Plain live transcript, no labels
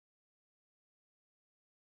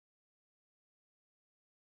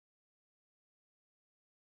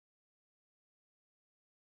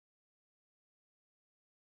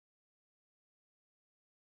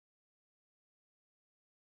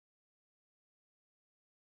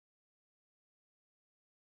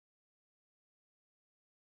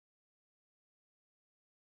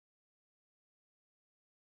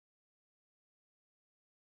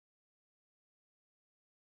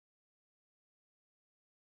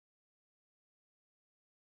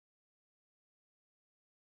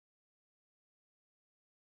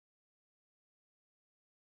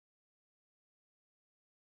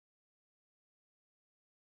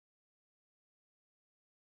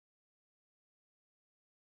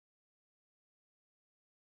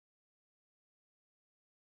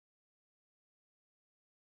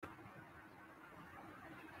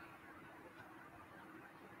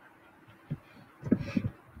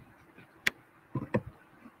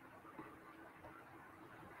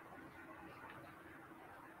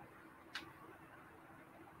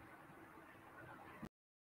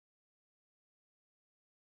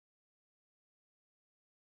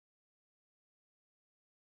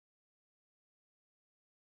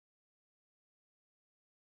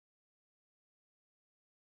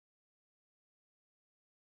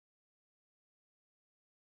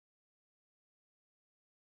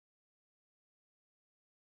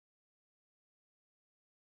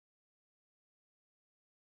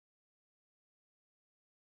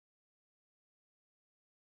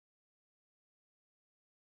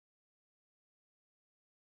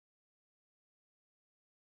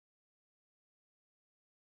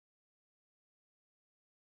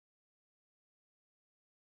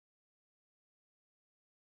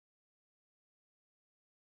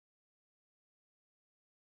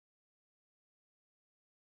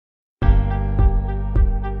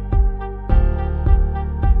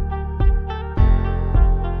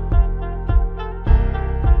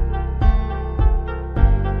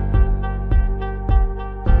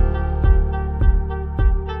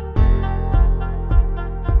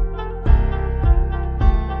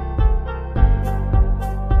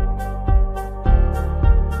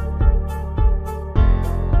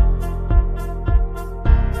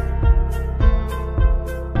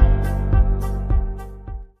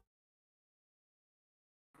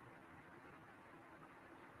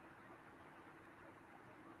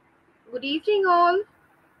Good evening, all,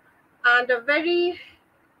 and a very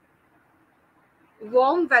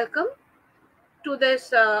warm welcome to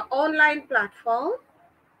this online platform.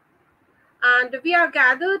 And we are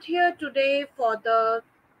gathered here today for the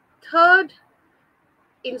third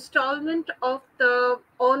installment of the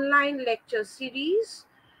online lecture series,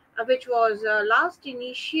 which was last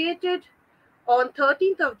initiated on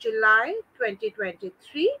 13th of July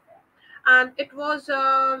 2023. And it was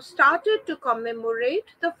started to commemorate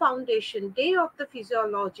the foundation day of the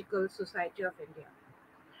Physiological Society of India.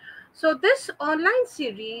 So, this online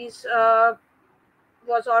series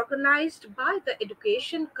was organized by the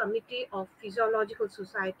Education Committee of Physiological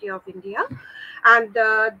Society of India, and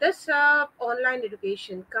this online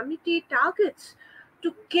education committee targets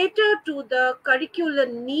to cater to the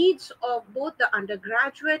curricular needs of both the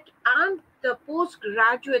undergraduate and the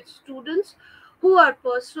postgraduate students who are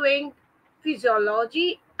pursuing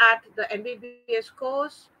physiology at the MBBS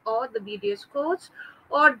course or the BDS course,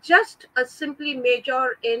 or just a simply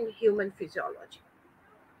major in human physiology.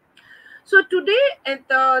 So, today at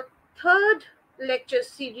the third lecture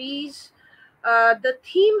series, the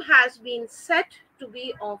theme has been set to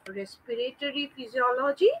be of respiratory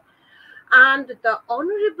physiology, and the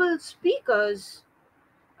honorable speakers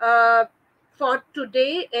uh, for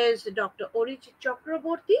today is Dr. Arijit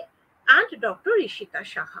Chakraborty and Dr. Ishita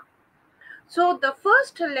Saha. So, the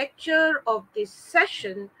first lecture of this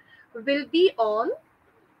session will be on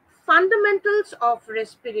fundamentals of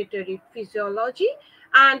respiratory physiology,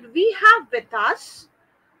 and we have with us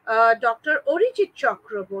Dr. Arijit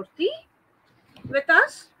Chakraborty with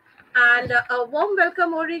us, and a warm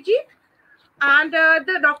welcome, Arijit. And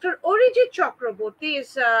the Dr. Arijit Chakraborty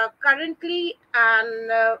is currently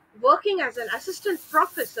working as an assistant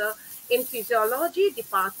professor in physiology,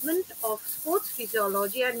 Department of Sports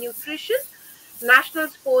Physiology and Nutrition, National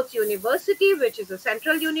Sports University, which is a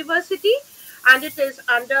central university, and it is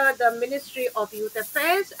under the Ministry of Youth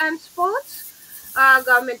Affairs and Sports,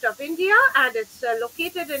 Government of India, and it's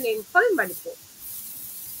located in Imphal, Manipur.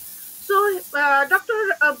 So, Dr.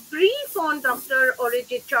 A brief on Dr.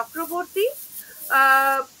 Arijit Chakraborty.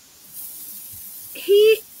 Uh,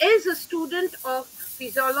 he is a student of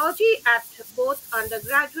physiology at both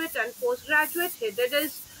undergraduate and postgraduate. He did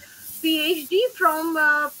his PhD from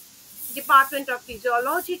Department of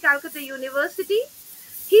Physiology, Calcutta University.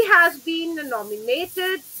 He has been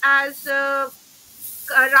nominated as Dr.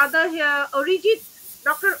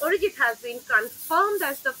 Arijit has been confirmed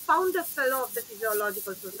as the founder fellow of the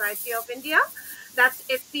Physiological Society of India. That's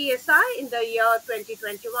PSI in the year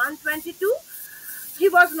 2021-22. He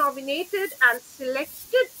was nominated and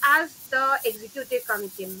selected as the executive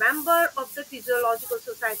committee member of the Physiological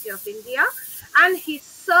Society of India, and he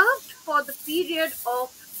served for the period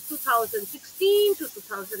of 2016 to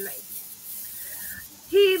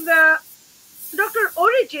 2019. Dr.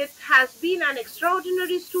 Arijit has been an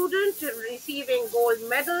extraordinary student, receiving gold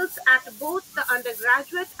medals at both the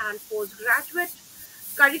undergraduate and postgraduate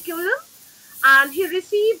curriculum, and he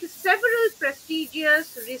received several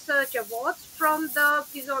prestigious research awards from the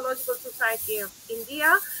Physiological Society of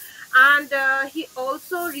India, and he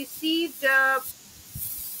also received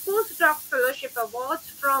postdoc fellowship awards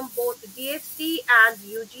from both DST and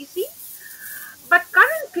UGC. But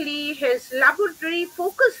currently, his laboratory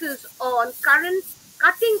focuses on current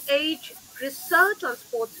cutting edge research on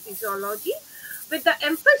sports physiology, with the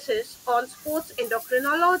emphasis on sports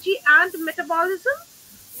endocrinology and metabolism,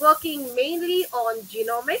 working mainly on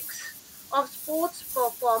genomics of sports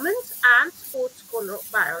performance and sports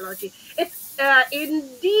chronobiology. It's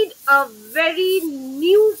indeed a very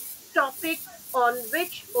new topic on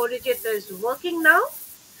which Arijit is working now.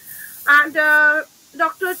 And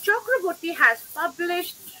Dr. Chakraborty has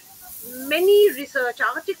published many research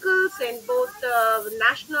articles in both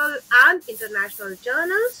national and international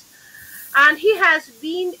journals, and he has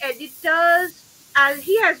been the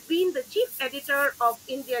chief editor of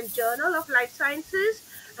Indian Journal of Life Sciences,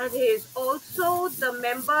 and he is also the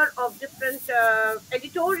member of different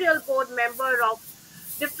editorial board member of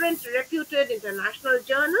different reputed international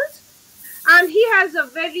journals, and he has a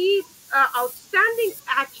very outstanding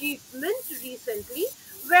achievement recently,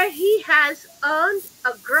 where he has earned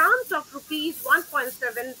a grant of rupees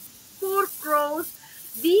 1.74 crores,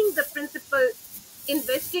 being the principal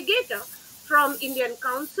investigator from Indian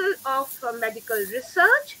Council of Medical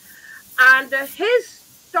Research. And his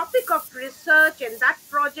topic of research in that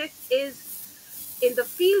project is in the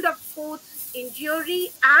field of sports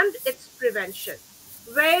injury and its prevention,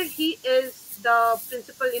 where he is the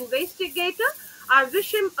principal investigator. I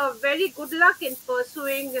wish him a very good luck in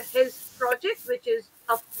pursuing his project, which is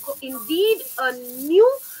indeed a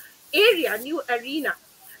new area, new arena.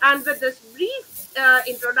 And with this brief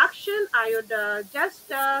introduction, I would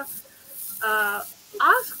just uh,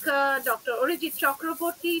 ask Dr. Arijit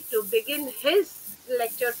Chakraborty to begin his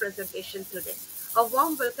lecture presentation today. A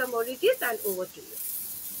warm welcome, Arijit, and over to you.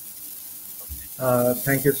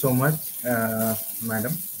 Thank you so much,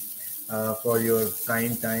 madam, for your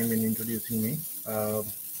kind time in introducing me.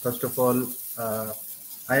 First of all, uh,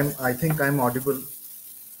 I think I'm audible.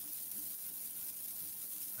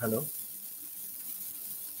 Hello.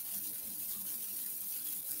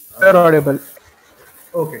 You're audible.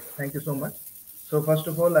 Okay. Thank you so much. So first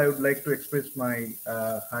of all, I would like to express my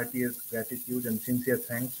heartiest gratitude and sincere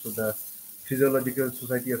thanks to the Physiological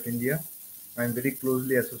Society of India. I'm very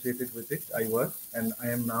closely associated with it. I was, and I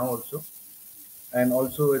am now also. And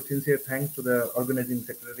also a sincere thanks to the organizing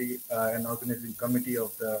secretary and organizing committee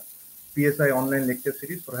of the PSI online lecture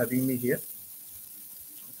series for having me here.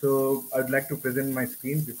 So I'd like to present my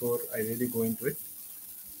screen before I really go into it.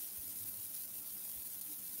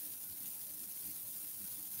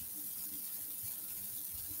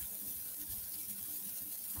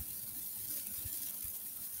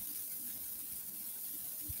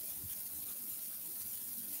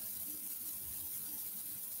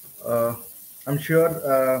 Uh, I'm sure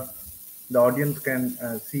the audience can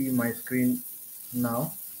see my screen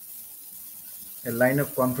now. A line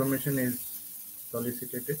of confirmation is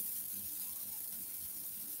solicited.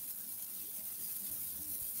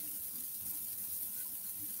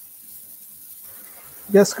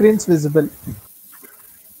 Your screen's visible.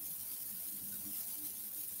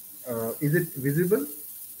 Is it visible?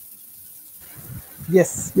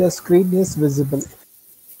 Yes, your screen is visible.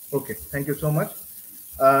 Okay, thank you so much.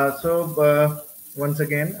 Once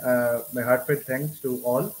again, my heartfelt thanks to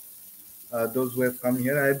all those who have come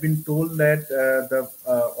here. I have been told that the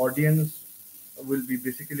audience will be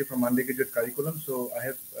basically from undergraduate curriculum, so I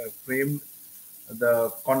have framed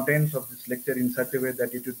the contents of this lecture in such a way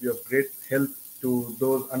that it would be of great help to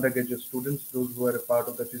those undergraduate students, those who are a part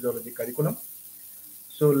of the physiology curriculum.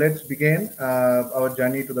 So let's begin our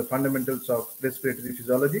journey to the fundamentals of respiratory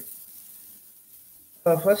physiology.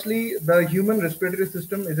 Firstly, the human respiratory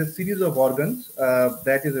system is a series of organs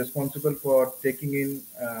that is responsible for taking in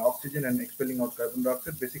oxygen and expelling out carbon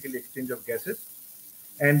dioxide, basically exchange of gases.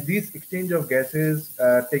 And this exchange of gases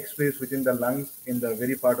takes place within the lungs in the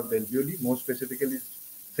very part of the alveoli, more specifically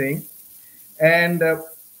saying. And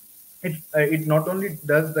it not only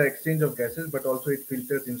does the exchange of gases, but also it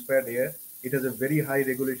filters inspired air. It has a very high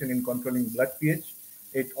regulation in controlling blood pH.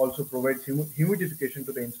 It also provides humidification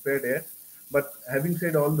to the inspired air. But having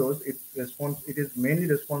said all those, it is mainly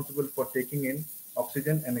responsible for taking in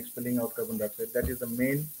oxygen and expelling out carbon dioxide. That is the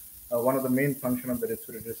main one of the main function of the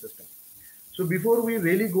respiratory system. So before we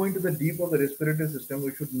really go into the deep of the respiratory system,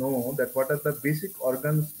 we should know that what are the basic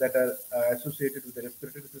organs that are associated with the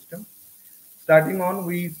respiratory system. Starting on,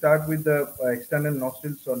 we start with the external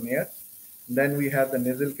nostrils or nares. Then we have the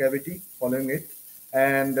nasal cavity following it.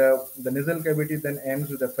 And the nasal cavity then ends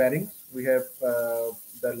with the pharynx. We have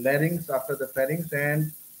the larynx after the pharynx.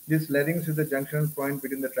 And this larynx is the junction point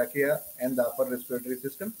between the trachea and the upper respiratory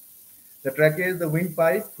system. The trachea is the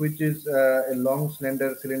windpipe, which is a long,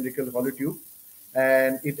 slender, cylindrical hollow tube,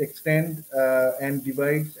 and it extends and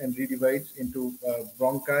divides and redivides into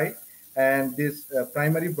bronchi. And this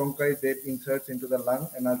primary bronchi that inserts into the lung,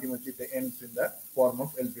 and ultimately they ends in the form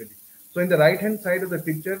of alveoli. So, in the right-hand side of the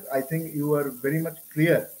picture, I think you are very much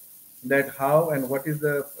clear that how and what is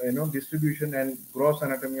the distribution and gross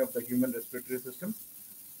anatomy of the human respiratory system.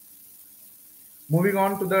 Moving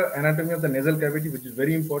on to the anatomy of the nasal cavity, which is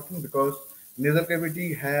very important because nasal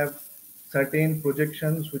cavity have certain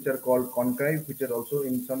projections which are called conchae, which are also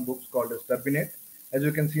in some books called as turbinate. As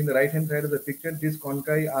you can see in the right hand side of the picture, these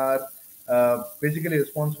conchae are basically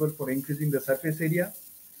responsible for increasing the surface area.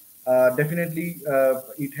 Definitely,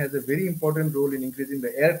 it has a very important role in increasing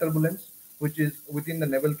the air turbulence, which is within the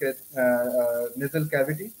nasal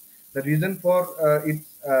cavity. The reason for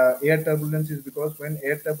its air turbulence is because when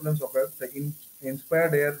air turbulence occurs, the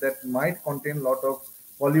inspired air that might contain a lot of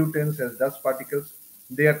pollutants as dust particles,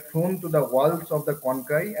 they are thrown to the walls of the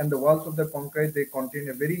conchae, and the walls of the conchae, they contain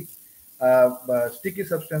a very sticky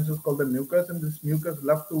substances called the mucus, and this mucus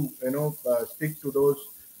love to stick to those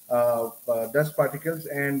dust particles,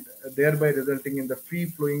 and thereby resulting in the free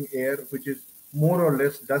flowing air, which is more or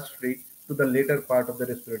less dust free to the later part of the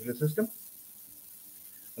respiratory system,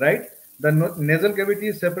 right? The nasal cavity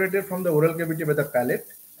is separated from the oral cavity by the palate.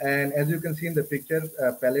 And as you can see in the picture,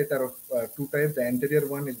 palate are of two types. The anterior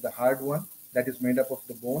one is the hard one that is made up of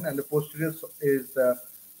the bone, and the posterior is the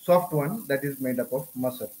soft one that is made up of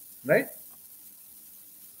muscle, right?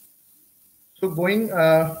 So going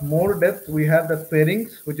more depth, we have the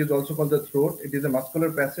pharynx, which is also called the throat. It is a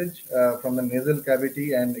muscular passage from the nasal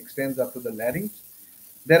cavity and extends up to the larynx.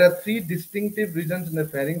 There are three distinctive regions in the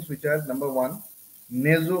pharynx, which are number one,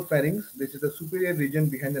 nasopharynx. This is the superior region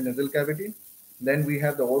behind the nasal cavity. Then we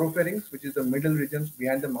have the oropharynx, which is the middle regions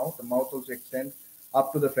behind the mouth. The mouth also extends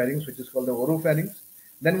up to the pharynx, which is called the oropharynx.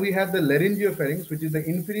 Then we have the laryngopharynx, which is the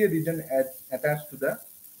inferior region attached to the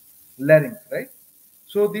larynx, right?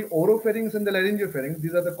 So the oropharynx and the laryngopharynx,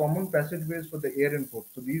 these are the common passageways for the air and food.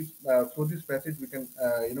 So these, through this passage, we can,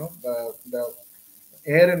 the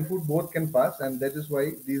air and food both can pass, and that is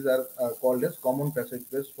why these are called as common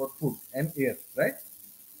passageways for food and air, right?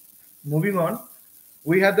 Moving on,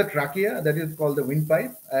 we have the trachea, that is called the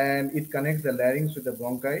windpipe, and it connects the larynx with the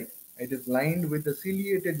bronchi. It is lined with the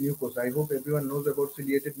ciliated mucosa. I hope everyone knows about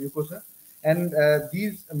ciliated mucosa. And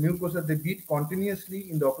these mucosa, they beat continuously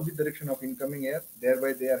in the opposite direction of incoming air,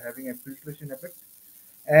 thereby they are having a filtration effect.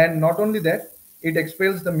 And not only that, it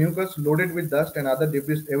expels the mucus loaded with dust and other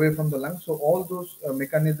debris away from the lungs. So all those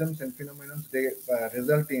mechanisms and phenomena, they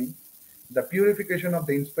result in the purification of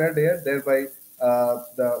the inspired air, thereby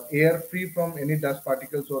the air free from any dust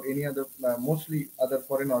particles or any other, mostly other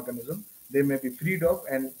foreign organism, they may be freed off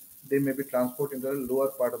and they may be transported into the lower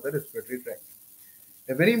part of the respiratory tract.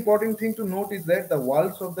 A very important thing to note is that the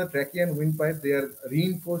walls of the trachea and windpipe, they are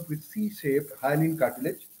reinforced with C-shaped hyaline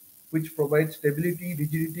cartilage, which provides stability,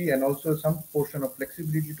 rigidity, and also some portion of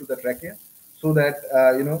flexibility to the trachea, so that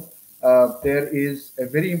there is a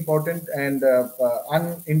very important and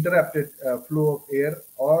uninterrupted flow of air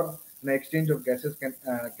or an exchange of gases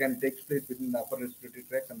can take place between the upper respiratory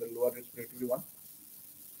tract and the lower respiratory one,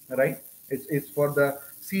 right? It's for the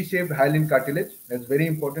C-shaped hyaline cartilage. That's very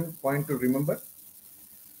important point to remember.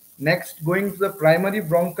 Next, going to the primary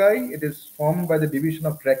bronchi, it is formed by the division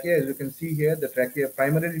of trachea. As you can see here, the trachea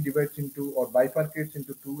primarily divides into or bifurcates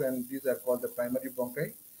into two, and these are called the primary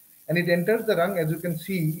bronchi. And it enters the lung, as you can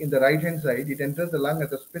see in the right hand side, it enters the lung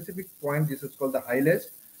at a specific point. This is called the hilus,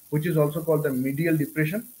 which is also called the medial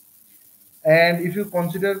depression. And if you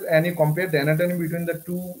consider and you compare the anatomy between the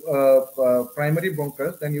two primary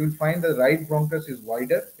bronchus, then you will find the right bronchus is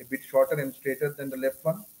wider, a bit shorter and straighter than the left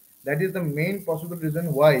one. That is the main possible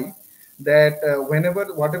reason why that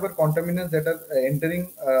whatever contaminants that are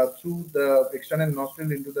entering through the external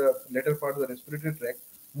nostril into the latter part of the respiratory tract,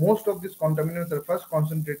 most of these contaminants are first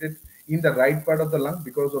concentrated in the right part of the lung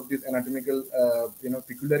because of this anatomical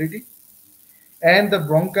peculiarity. And the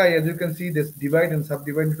bronchi, as you can see, this divide and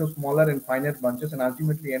subdivide into smaller and finer branches and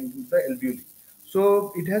ultimately end in the alveoli.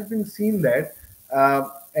 So it has been seen that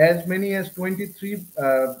as many as 23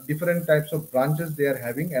 different types of branches they are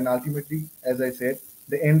having, and ultimately, as I said,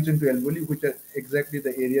 the ends into alveoli, which are exactly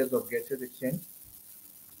the areas of gaseous exchange.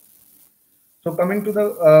 So coming to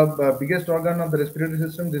the biggest organ of the respiratory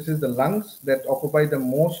system, this is the lungs that occupy the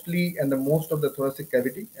mostly and the most of the thoracic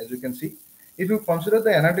cavity, as you can see. If you consider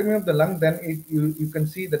the anatomy of the lung, then you can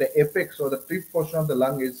see that the apex or the tip portion of the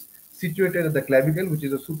lung is situated at the clavicle, which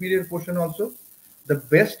is a superior portion also. The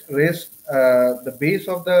the base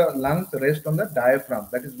of the lungs rest on the diaphragm.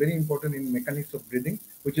 That is very important in mechanics of breathing,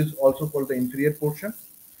 which is also called the inferior portion.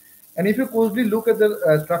 And if you closely look at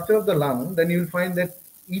the structure of the lung, then you will find that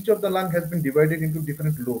each of the lung has been divided into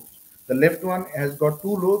different lobes. The left one has got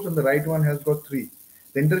two lobes and the right one has got three.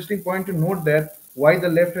 The interesting point to note that why the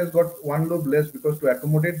left has got one lobe less, because to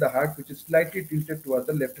accommodate the heart, which is slightly tilted towards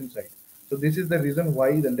the left hand side. So this is the reason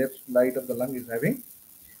why the left side of the lung is having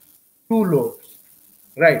two lobes,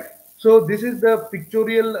 right? So this is the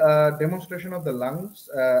pictorial demonstration of the lungs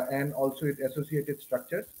and also its associated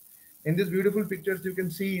structures. In these beautiful pictures, you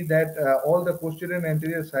can see that all the posterior and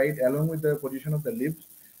anterior side, along with the position of the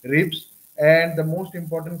ribs, and the most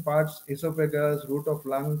important parts, esophagus, root of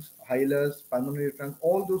lungs, hilus, pulmonary trunk,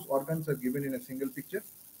 all those organs are given in a single picture.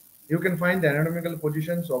 You can find the anatomical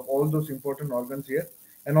positions of all those important organs here,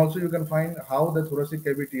 and also you can find how the thoracic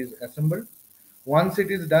cavity is assembled. Once it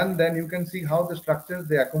is done, then you can see how the structures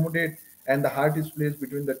they accommodate and the heart is placed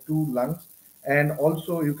between the two lungs. And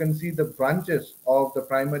also you can see the branches of the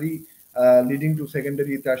primary leading to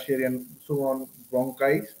secondary, tertiary, and so on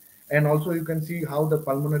bronchi. And also you can see how the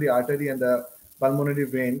pulmonary artery and the pulmonary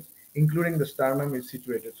veins, including the sternum, is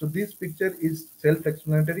situated. So this picture is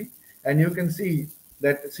self-explanatory, and you can see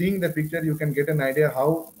that seeing the picture, you can get an idea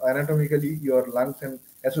how anatomically your lungs and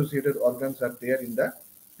associated organs are there in the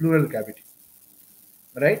pleural cavity,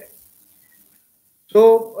 right?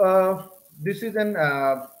 So this is an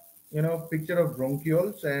picture of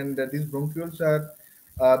bronchioles, and these bronchioles are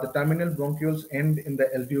the terminal bronchioles end in the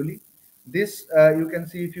alveoli. This you can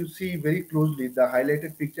see if you see very closely the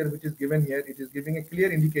highlighted picture which is given here. It is giving a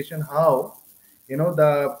clear indication how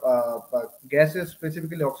the gases,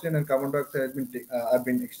 specifically oxygen and carbon dioxide, have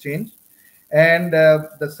been exchanged. And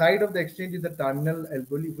the side of the exchange is the terminal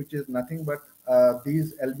alveoli, which is nothing but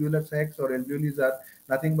these alveolar sacs or alveoles are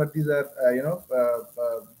nothing but these are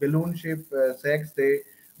balloon shaped sacs.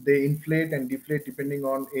 They inflate and deflate depending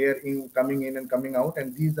on air in coming in and coming out,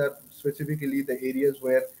 and these are specifically the areas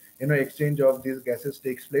where exchange of these gases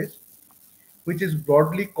takes place, which is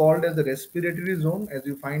broadly called as the respiratory zone. As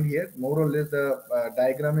you find here, more or less the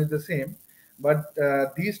diagram is the same, but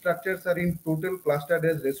these structures are in total clustered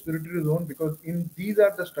as respiratory zone, because in these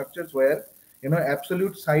are the structures where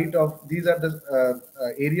absolute site of these are the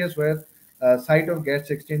areas where site of gas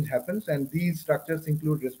exchange happens, and these structures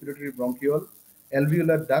include respiratory bronchiole,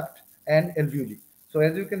 alveolar duct, and alveoli. So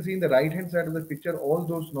as you can see in the right hand side of the picture, all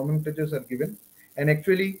those nomenclatures are given, and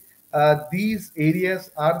actually these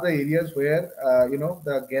areas are the areas where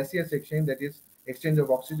the gaseous exchange, that is exchange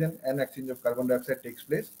of oxygen and exchange of carbon dioxide, takes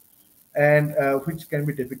place, and which can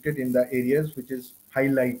be depicted in the areas which is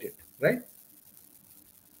highlighted, right?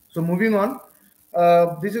 So moving on,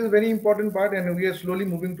 this is a very important part, and we are slowly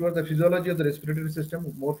moving towards the physiology of the respiratory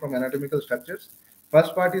system, more from anatomical structures.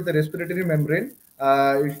 First part is the respiratory membrane.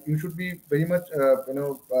 You should be very much,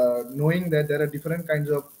 knowing that there are different kinds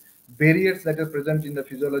of barriers that are present in the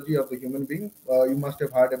physiology of the human being. You must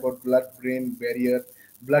have heard about blood-brain barrier,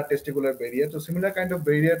 blood-testicular barrier. So similar kind of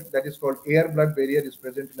barrier that is called air-blood barrier is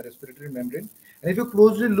present in the respiratory membrane. And if you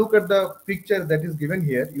closely look at the picture that is given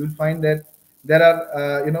here, you will find that there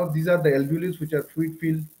are these are the alveoli which are fluid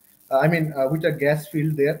filled, which are gas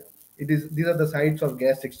filled there. These are the sites of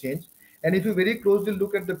gas exchange. And if you very closely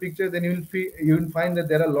look at the picture, then you will find that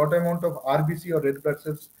there are a lot amount of RBC or red blood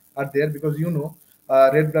cells are there, because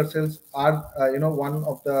red blood cells are one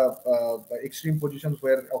of the extreme positions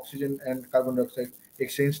where oxygen and carbon dioxide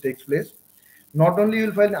exchange takes place. Not only you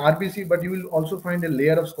will find RBC, but you will also find a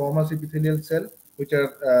layer of squamous epithelial cell which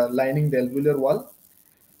are lining the alveolar wall.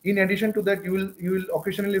 In addition to that, you will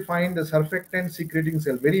occasionally find the surfactant secreting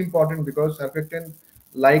cell. Very important, because surfactant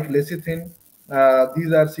like lecithin,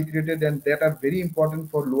 these are secreted, and that are very important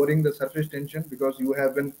for lowering the surface tension, because you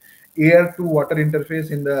have an air to water interface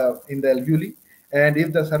in the alveoli, and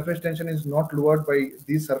if the surface tension is not lowered by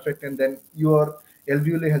these surfactant, then your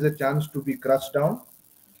alveoli has a chance to be crushed down.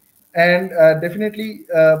 And definitely,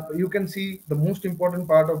 you can see the most important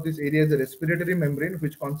part of this area is the respiratory membrane,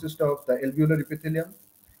 which consists of the alveolar epithelium.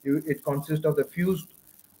 It consists of the fused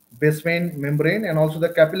basement membrane and also the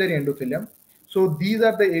capillary endothelium. So these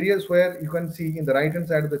are the areas where you can see in the right hand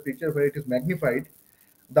side of the picture, where it is magnified.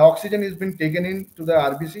 The oxygen is being taken into the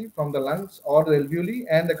RBC from the lungs or the alveoli,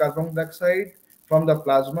 and the carbon dioxide from the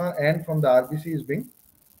plasma and from the RBC is being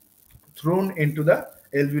thrown into the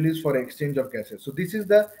alveoli for exchange of gases. So this is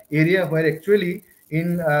the area where actually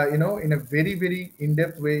in a very very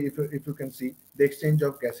in-depth way, if you can see, the exchange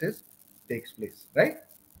of gases takes place, right?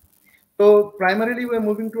 So primarily we're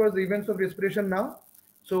moving towards the events of respiration now.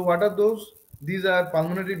 So what are those? These are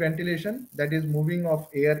pulmonary ventilation, that is moving of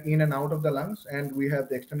air in and out of the lungs, and we have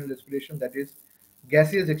the external respiration, that is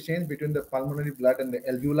gaseous exchange between the pulmonary blood and the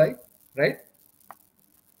alveoli, right?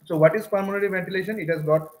 So what is pulmonary ventilation? It has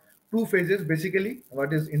got two phases basically.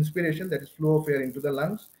 What is inspiration, that is flow of air into the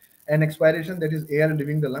lungs, and expiration, that is air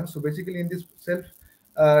leaving the lungs. So basically in this self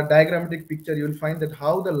diagrammatic picture, you will find that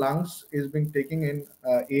how the lungs is being taking in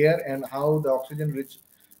air, and how the oxygen rich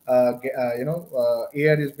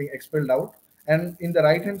air is being expelled out. And in the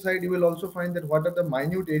right hand side, you will also find that what are the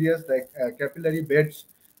minute areas like capillary beds,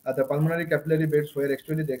 the pulmonary capillary beds, where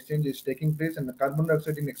actually the exchange is taking place, and the carbon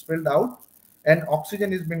dioxide is expelled out, and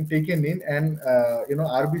oxygen is being taken in, and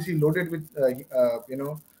RBC loaded with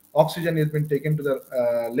oxygen has been taken to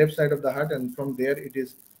the left side of the heart, and from there it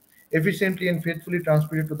is efficiently and faithfully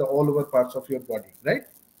transmitted to the all over parts of your body, right?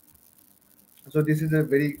 So this is a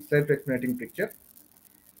very self-explanatory picture.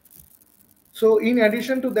 So in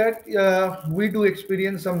addition to that, we do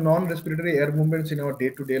experience some non-respiratory air movements in our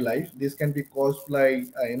day-to-day life. This can be caused by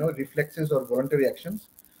reflexes or voluntary actions.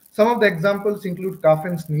 Some of the examples include cough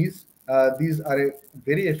and sneeze. These are a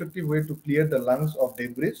very effective way to clear the lungs of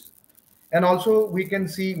debris. And also we can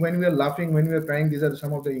see when we are laughing, when we are crying, these are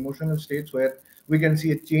some of the emotional states where we can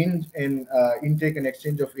see a change in intake and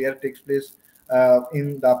exchange of air takes place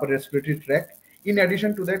in the upper respiratory tract. In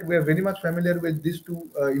addition to that, we are very much familiar with these two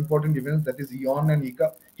important events, that is yawn and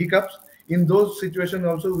hiccups. In those situations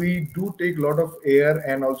also, we do take a lot of air,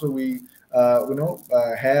 and also we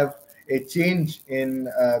have a change in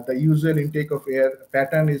the usual intake of air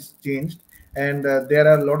pattern is changed. And there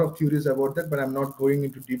are a lot of theories about that, but I'm not going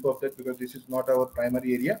into deep of that, because this is not our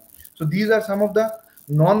primary area. So these are some of the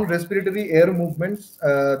non-respiratory air movements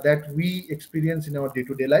that we experience in our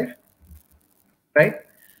day-to-day life, right?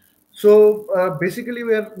 So basically,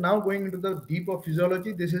 we are now going into the deep of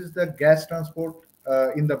physiology. This is the gas transport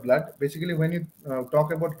in the blood. Basically, when you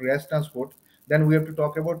talk about gas transport, then we have to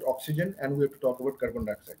talk about oxygen and we have to talk about carbon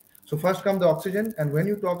dioxide. So first comes the oxygen, and when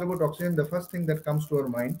you talk about oxygen, the first thing that comes to our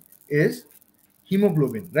mind is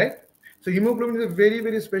hemoglobin, right? So hemoglobin is a very,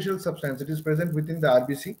 very special substance. It is present within the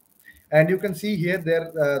RBC. And you can see here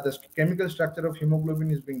there the chemical structure of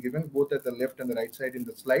hemoglobin is being given both at the left and the right side in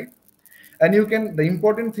the slide. And you can, the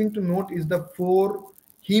important thing to note is the four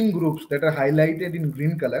heme groups that are highlighted in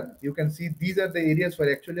green color. You can see these are the areas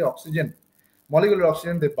where actually oxygen, molecular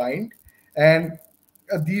oxygen, they bind. And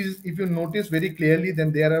these, if you notice very clearly,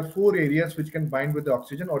 then there are four areas which can bind with the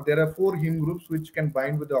oxygen, or there are four heme groups which can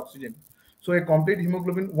bind with the oxygen. So a complete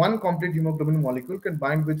hemoglobin, one complete hemoglobin molecule can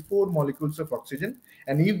bind with four molecules of oxygen.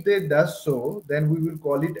 And if they does so, then we will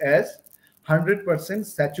call it as 100%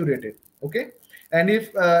 saturated. Okay. And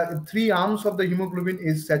if three arms of the hemoglobin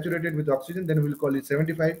is saturated with oxygen, then we'll call it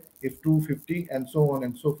 75, if 250, and so on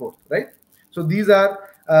and so forth, right? So these are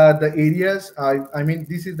the areas, I mean,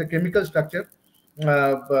 this is the chemical structure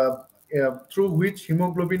through which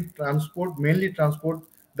hemoglobin mainly transport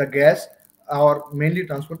the gas, or mainly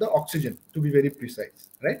transport the oxygen, to be very precise,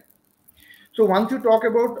 right? So once you talk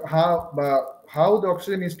about how the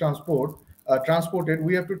oxygen is transported,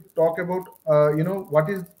 we have to talk about what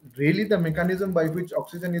is really the mechanism by which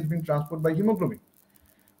oxygen is being transported by hemoglobin.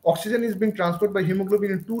 Oxygen is being transported by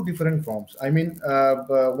hemoglobin in two different forms. I mean,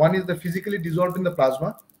 one is the physically dissolved in the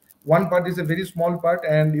plasma. One part is a very small part,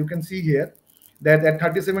 and you can see here that at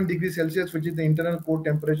 37 degrees Celsius, which is the internal core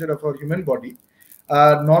temperature of our human body,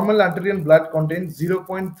 normal arterial blood contains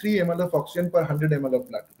 0.3 ml of oxygen per 100 ml of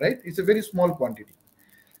blood, right? It's a very small quantity.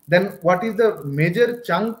 Then what is the major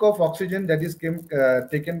chunk of oxygen that is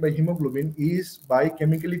taken by hemoglobin is by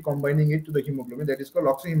chemically combining it to the hemoglobin, that is called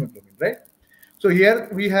oxyhemoglobin, right? So here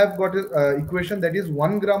we have got an equation that is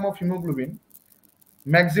 1 gram of hemoglobin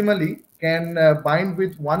maximally can bind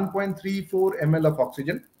with 1.34 ml of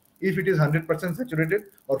oxygen if it is 100% saturated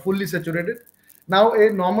or fully saturated. Now a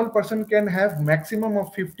normal person can have maximum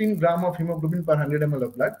of 15 gram of hemoglobin per 100 ml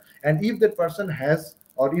of blood, and if that person has,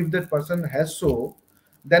 so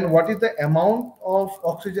then what is the amount of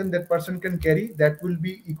oxygen that person can carry? That will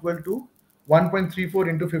be equal to 1.34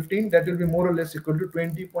 into 15, that will be more or less equal to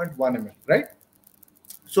 20.1 ml, right?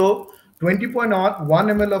 So 20.1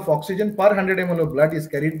 ml of oxygen per 100 ml of blood is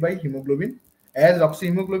carried by hemoglobin as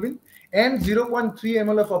oxyhemoglobin, and 0.3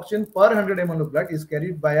 ml of oxygen per 100 ml of blood is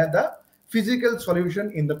carried via the physical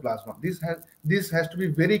solution in the plasma. This has to be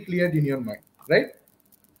very clear in your mind, right?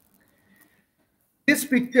 This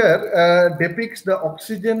picture depicts the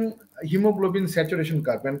oxygen hemoglobin saturation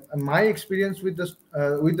curve, and my experience with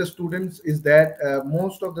the students is that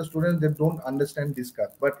most of the students, they don't understand this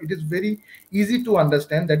curve, but it is very easy to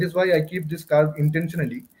understand. That is why I keep this curve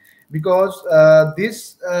intentionally, because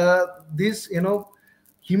this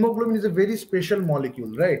hemoglobin is a very special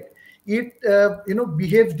molecule, right? It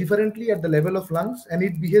behaves differently at the level of lungs, and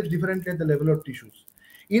it behaves differently at the level of tissues.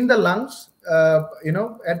 In the lungs,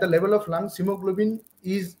 at the level of lungs, hemoglobin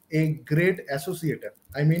is a great associator.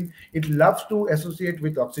 I mean, it loves to associate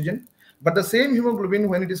with oxygen, but the same hemoglobin,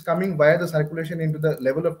 when it is coming via the circulation into the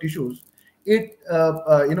level of tissues,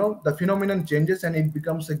 the phenomenon changes and it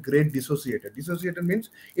becomes a great dissociator. Dissociator means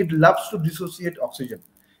it loves to dissociate oxygen.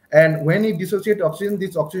 And when it dissociates oxygen,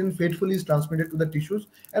 this oxygen faithfully is transmitted to the tissues.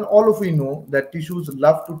 And all of we know that tissues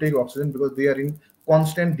love to take oxygen because they are in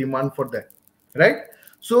constant demand for that, right?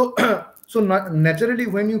 So, naturally,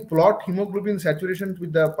 when you plot hemoglobin saturation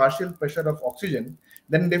with the partial pressure of oxygen,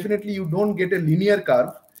 then definitely you don't get a linear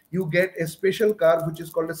curve. You get a special curve, which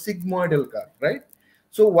is called a sigmoidal curve, right?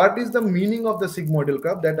 So what is the meaning of the sigmoidal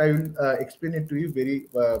curve? That I will explain it to you very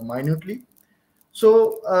minutely.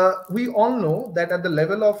 So we all know that at the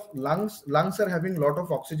level of lungs are having a lot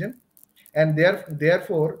of oxygen, and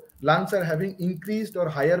therefore lungs are having increased or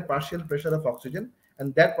higher partial pressure of oxygen,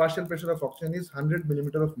 and that partial pressure of oxygen is 100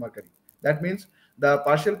 millimeter of mercury. That means the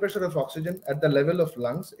partial pressure of oxygen at the level of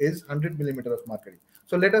lungs is 100 millimeter of mercury.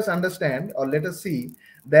 So let us understand, or let us see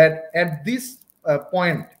that at this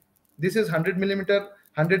point, this is 100 millimeter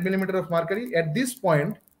of mercury. At this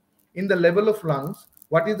point in the level of lungs,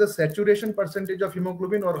 what is the saturation percentage of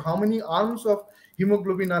hemoglobin, or how many arms of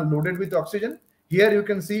hemoglobin are loaded with oxygen? Here you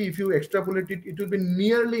can see, if you extrapolate it, it will be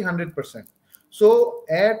nearly 100%. So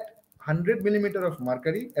at 100 millimeter of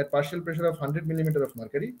mercury, at partial pressure of 100 millimeter of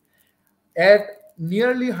mercury, at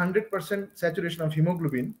nearly 100% saturation of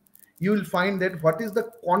hemoglobin, you will find that what is the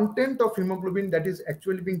content of hemoglobin that is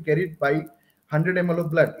actually being carried by 100 ml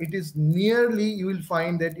of blood, it is nearly, you will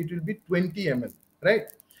find that it will be 20 ml, right?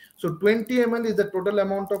 So 20 ml is the total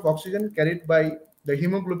amount of oxygen carried by the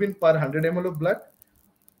hemoglobin per 100 ml of blood.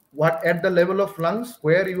 What at the level of lungs,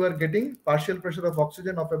 where you are getting partial pressure of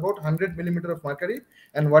oxygen of about 100 millimeter of mercury,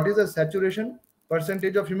 and what is the saturation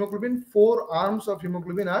percentage of hemoglobin? 4 arms of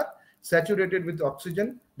hemoglobin are saturated with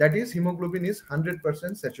oxygen, that is hemoglobin is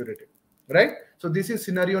 100% saturated, right? So this is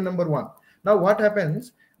scenario number 1. Now what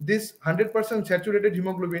happens, this 100% saturated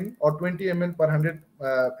hemoglobin or 20 ml per 100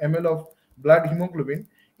 ml of blood hemoglobin,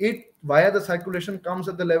 it via the circulation comes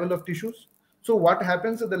at the level of tissues. So what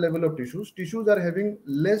happens at the level of tissues? Tissues are having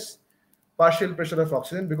less partial pressure of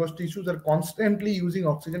oxygen because tissues are constantly using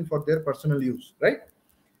oxygen for their personal use, right?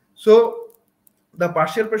 So the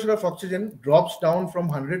partial pressure of oxygen drops down from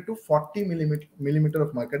 100 to 40 millimeter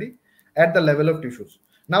of mercury at the level of tissues.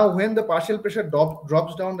 Now, when the partial pressure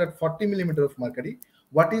drops down at 40 millimeter of mercury,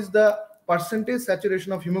 what is the percentage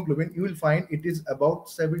saturation of hemoglobin? You will find it is about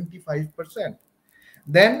 75%.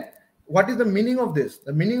 Then what is the meaning of this?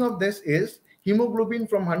 The meaning of this is hemoglobin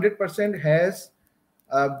from 100% has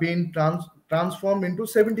been transformed into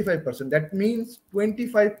 75%. That means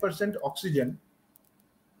 25% oxygen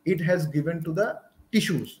it has given to the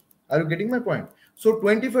tissues. Are you getting my point? So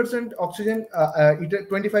 20% oxygen,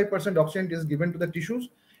 25% oxygen is given to the tissues.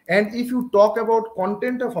 And if you talk about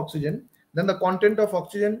content of oxygen, then the content of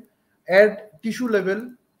oxygen at tissue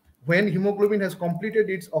level, when hemoglobin has completed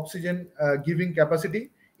its oxygen giving capacity,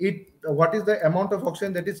 what is the amount of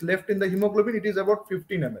oxygen that is left in the hemoglobin? It is about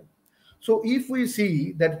 15 ml. So if we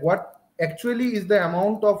see that what actually is the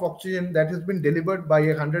amount of oxygen that has been delivered by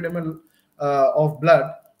 100 ml of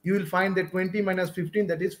blood, you will find that 20 minus 15,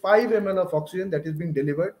 that is 5 ml of oxygen that is being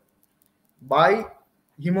delivered by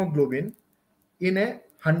hemoglobin in a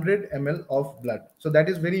 100 ml of blood. So that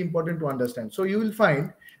is very important to understand. So you will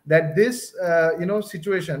find that this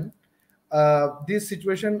this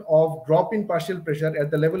situation of drop in partial pressure at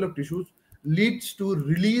the level of tissues leads to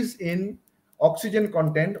release in oxygen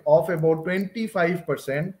content of about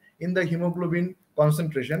 25% in the hemoglobin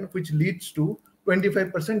concentration, which leads to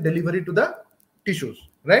 25% delivery to the tissues,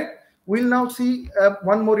 right? We'll now see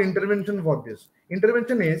one more intervention for this.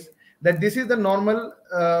 Intervention is that this is the normal,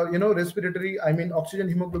 respiratory, oxygen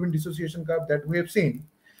hemoglobin dissociation curve that we have seen.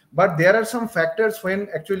 But there are some factors when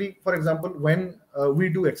actually, for example, when we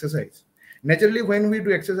do exercise. Naturally, when we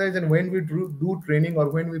do exercise and when we do training or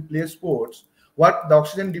when we play sports, what the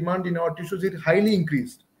oxygen demand in our tissues is highly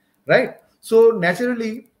increased, right? So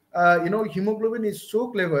naturally, hemoglobin is so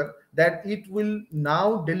clever that it will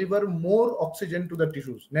now deliver more oxygen to the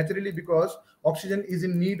tissues, naturally, because oxygen is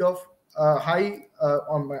in need of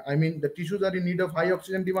the tissues are in need of high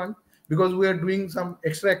oxygen demand because we are doing some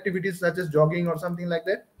extra activities such as jogging or something like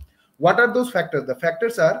that. What are those factors? The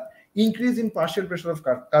factors are increase in partial pressure of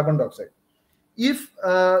carbon dioxide. If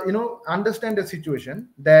understand the situation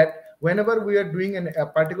that whenever we are doing a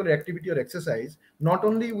particular activity or exercise, not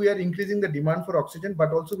only we are increasing the demand for oxygen,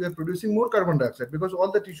 but also we are producing more carbon dioxide because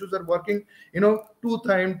all the tissues are working 2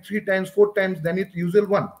 times, 3 times, 4 times than its usual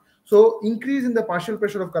one. So increase in the partial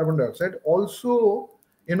pressure of carbon dioxide also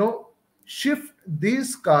shift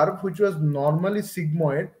this curve, which was normally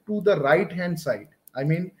sigmoid, to the right hand side.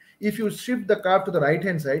 If you shift the curve to the right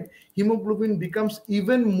hand side, hemoglobin becomes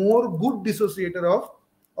even more good dissociator of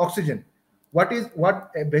oxygen. What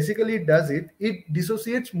basically it does, it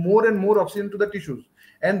dissociates more and more oxygen to the tissues,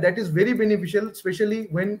 and that is very beneficial, especially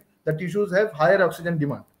when the tissues have higher oxygen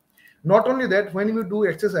demand. Not only that, when you do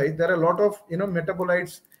exercise, there are a lot of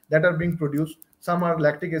metabolites that are being produced. Some are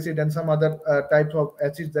lactic acid and some other types of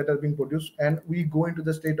acids that are being produced, and we go into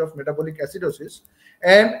the state of metabolic acidosis.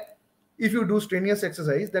 And if you do strenuous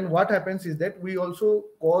exercise, then what happens is that we also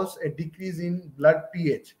cause a decrease in blood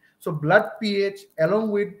pH. So blood pH,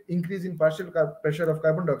 along with increase in partial pressure of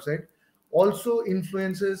carbon dioxide, also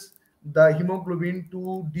influences the hemoglobin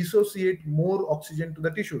to dissociate more oxygen to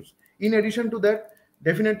the tissues. In addition to that,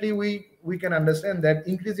 definitely we can understand that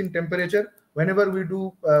increase in temperature, whenever we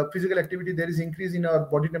do physical activity, there is increase in our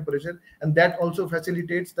body temperature, and that also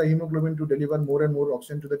facilitates the hemoglobin to deliver more and more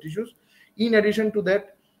oxygen to the tissues. In addition to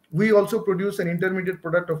that, we also produce an intermediate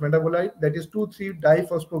product of metabolite, that is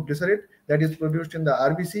 2,3-diphosphoglycerate, that is produced in the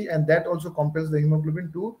RBC, and that also compels the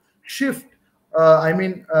hemoglobin to shift.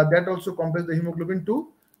 That also compels the hemoglobin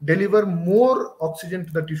to deliver more oxygen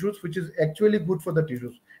to the tissues, which is actually good for the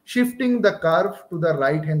tissues, shifting the curve to the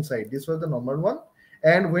right hand side. This was the normal one.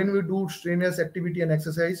 And when we do strenuous activity and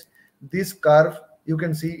exercise, this curve, you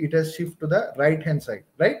can see it has shifted to the right hand side,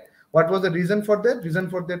 right? What was the reason for that? Reason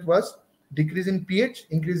for that was decrease in pH,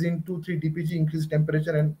 increase in 2,3-DPG, increase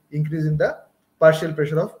temperature, and increase in the partial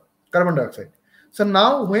pressure of carbon dioxide. So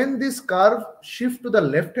now when this curve shift to the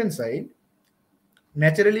left hand side,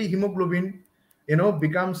 naturally hemoglobin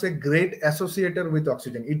becomes a great associator with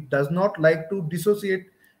oxygen. It does not like to dissociate.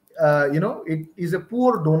 It is a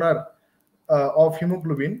poor donor of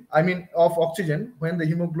hemoglobin, I mean of oxygen, when the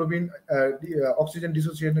hemoglobin oxygen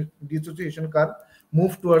dissociation curve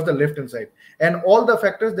move towards the left hand side. And all the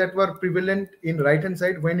factors that were prevalent in right hand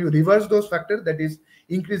side, when you reverse those factors, that is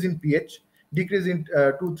increase in pH, decrease in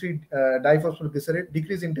 2,3 diphosphoglycerate,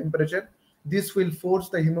 decrease in temperature, this will force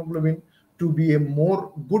the hemoglobin to be a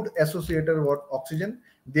more good associator of oxygen,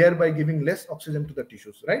 thereby giving less oxygen to the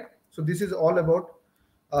tissues, right? So this is all about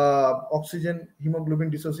oxygen hemoglobin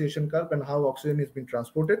dissociation curve and how oxygen is being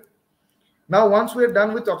transported. Now, once we are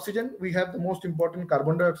done with oxygen, we have the most important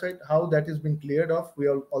carbon dioxide. How that is being cleared off, we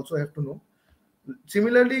also have to know.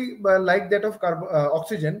 Similarly, like that of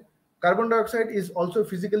oxygen, carbon dioxide is also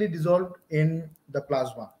physically dissolved in the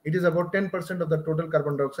plasma. It is about 10% of the total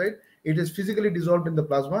carbon dioxide. It is physically dissolved in the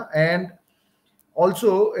plasma. And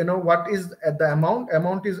also, what is at the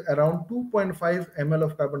amount is around 2.5 ml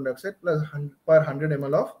of carbon dioxide plus per 100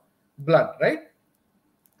 ml of blood, right?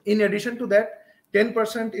 In addition to that,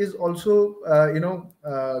 10% is also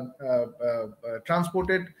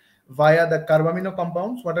transported via the carbamino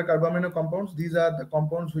compounds. What are carbamino compounds? These are the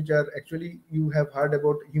compounds which are actually, you have heard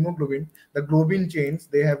about hemoglobin, the globin chains.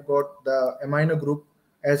 They have got the amino group,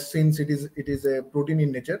 as since it is a protein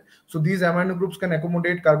in nature. So these amino groups can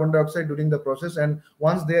accommodate carbon dioxide during the process, and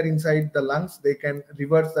once they are inside the lungs, they can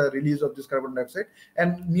reverse the release of this carbon dioxide.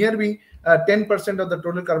 And nearly 10% of the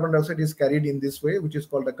total carbon dioxide is carried in this way, which is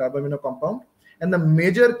called the carbamino compound. And the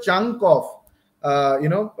major chunk of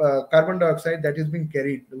carbon dioxide that is being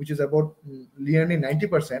carried, which is about nearly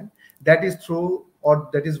 90%, that is through, or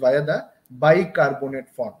that is via the bicarbonate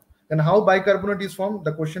form. Then how bicarbonate is formed?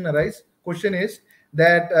 The question is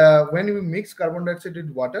that when we mix carbon dioxide with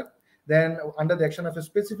water, then under the action of a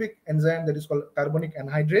specific enzyme that is called carbonic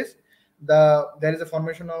anhydrase, there is a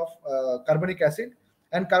formation of carbonic acid,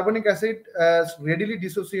 and carbonic acid readily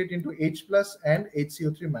dissociate into H plus and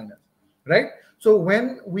HCO3 minus, right? So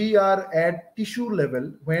when we are at tissue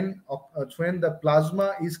level, when the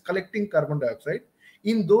plasma is collecting carbon dioxide,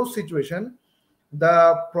 in those situations,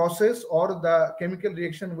 the process or the chemical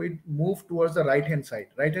reaction will move towards the right hand side.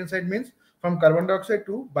 Right hand side means from carbon dioxide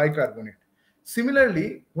to bicarbonate.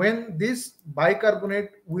 Similarly, when this bicarbonate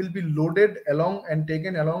will be loaded along and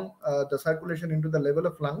taken along the circulation into the level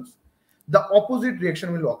of lungs, the opposite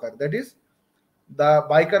reaction will occur. That is, the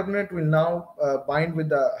bicarbonate will now bind with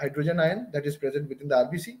the hydrogen ion that is present within the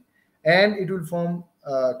RBC, and it will form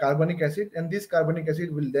carbonic acid, and this carbonic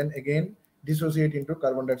acid will then again dissociate into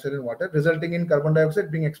carbon dioxide and water, resulting in carbon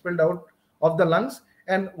dioxide being expelled out of the lungs,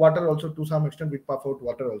 and water also to some extent will puff out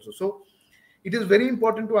water also. So it is very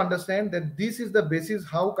important to understand that this is the basis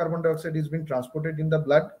how carbon dioxide is being transported in the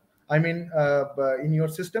blood, I mean in your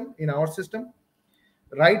system, in our system.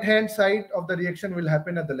 Right hand side of the reaction will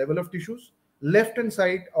happen at the level of tissues. Left hand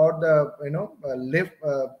side, or the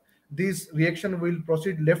this reaction will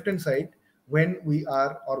proceed left hand side when we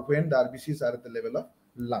are, or when the RBCs are at the level of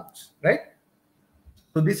lungs, right?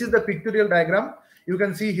 So this is the pictorial diagram. You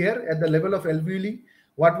can see here at the level of alveoli,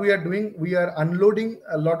 what we are doing, we are unloading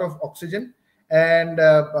a lot of oxygen, and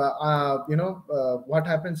what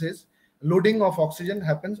happens is loading of oxygen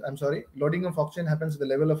happens at the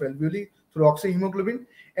level of alveoli through oxyhemoglobin,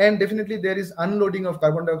 and definitely there is unloading of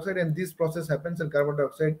carbon dioxide, and this process happens and carbon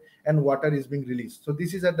dioxide and water is being released. So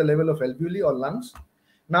this is at the level of alveoli or lungs.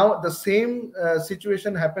 Now the same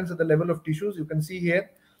situation happens at the level of tissues. You can see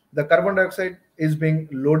here the carbon dioxide is being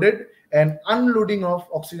loaded and unloading of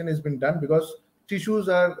oxygen is being done, because tissues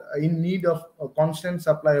are in need of a constant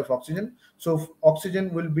supply of oxygen. So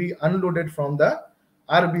oxygen will be unloaded from the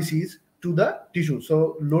RBCs to the tissue.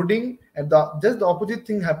 So loading, and just the opposite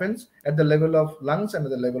thing happens at the level of lungs and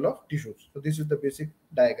at the level of tissues. So this is the basic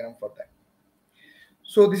diagram for that.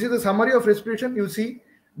 So this is the summary of respiration. You see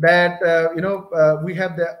that we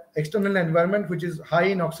have the external environment which is high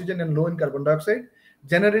in oxygen and low in carbon dioxide.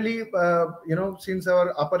 Generally, since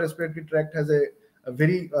our upper respiratory tract has a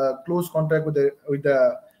very close contact with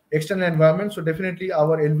the external environment, so definitely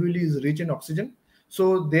our alveoli is rich in oxygen.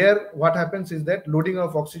 So there, what happens is that loading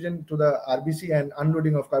of oxygen to the RBC and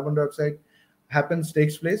unloading of carbon dioxide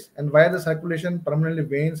takes place, and via the circulation, primarily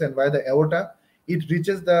veins and via the aorta, it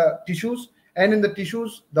reaches the tissues, and in the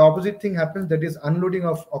tissues, the opposite thing happens, that is unloading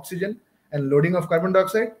of oxygen and loading of carbon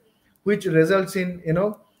dioxide, which results in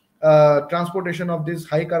transportation of this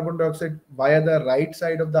high carbon dioxide via the right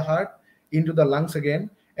side of the heart into the lungs again,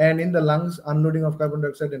 and in the lungs, unloading of carbon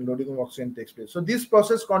dioxide and loading of oxygen takes place. So this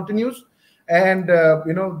process continues And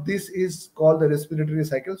this is called the respiratory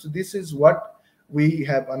cycle. So this is what we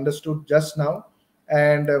have understood just now,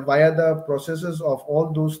 and via the processes of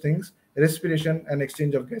all those things, respiration and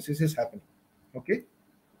exchange of gases is happening. Okay.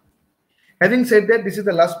 Having said that, this is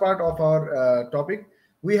the last part of our topic.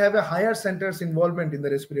 We have a higher centers involvement in the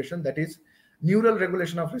respiration, that is neural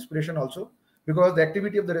regulation of respiration also, because the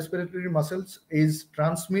activity of the respiratory muscles is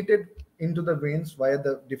transmitted into the veins via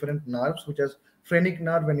the different nerves, which is phrenic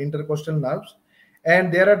nerve and intercostal nerves.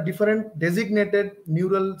 And there are different designated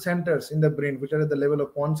neural centers in the brain, which are at the level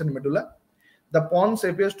of pons and medulla. The pons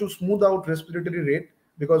appears to smooth out respiratory rate,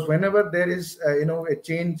 because whenever there is a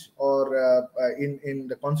change or in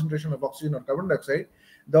the concentration of oxygen or carbon dioxide,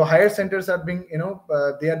 the higher centers are being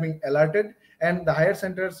they are being alerted, and the higher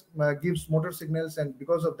centers gives motor signals, and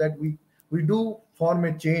because of that we do form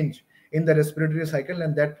a change in the respiratory cycle,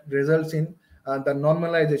 and that results in the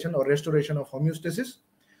normalization or restoration of homeostasis.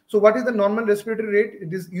 So what is the normal respiratory rate?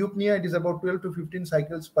 It is eupnea. It is about 12 to 15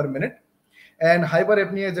 cycles per minute. And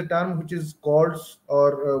hyperapnea is a term which is called,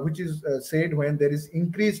 or which is said when there is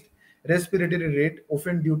increased respiratory rate,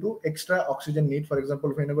 often due to extra oxygen need. For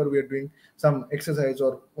example, whenever we are doing some exercise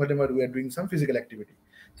or whenever we are doing some physical activity.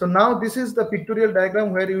 So now this is the pictorial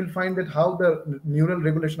diagram where you will find that how the neural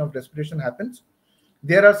regulation of respiration happens.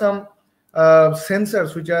 There are some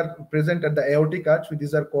sensors which are present at the aortic arch.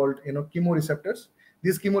 These are called chemoreceptors.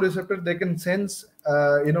 These chemoreceptors, they can sense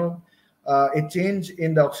a change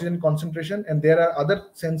in the oxygen concentration, and there are other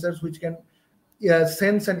sensors which can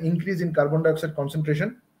sense an increase in carbon dioxide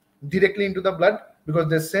concentration directly into the blood, because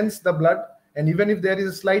they sense the blood, and even if there is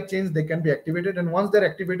a slight change, they can be activated. And once they're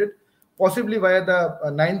activated, possibly via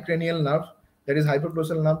the ninth cranial nerve, that is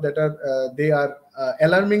hypoglossal nerve, that are they are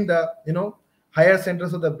alarming the higher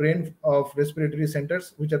centers of the brain of respiratory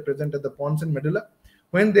centers, which are present at the pons and medulla.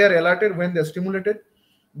 When they are alerted, when they are stimulated,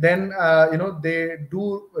 then they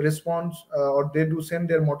do respond, or they do send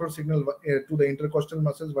their motor signal to the intercostal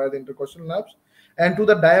muscles via the intercostal nerves, and to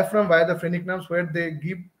the diaphragm via the phrenic nerves, where they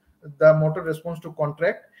give the motor response to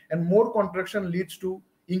contract, and more contraction leads to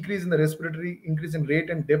increase in the respiratory, increase in rate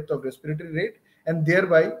and depth of respiratory rate, and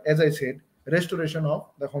thereby, as I said, restoration of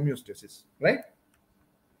the homeostasis, right?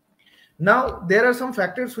 Now, there are some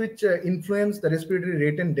factors which influence the respiratory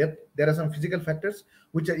rate and depth. There are some physical factors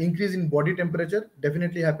which are increase in body temperature.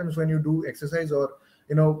 Definitely happens when you do exercise, or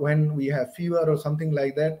when we have fever or something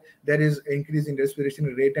like that. There is increase in respiration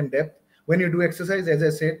rate and depth. When you do exercise, as I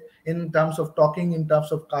said, in terms of talking, in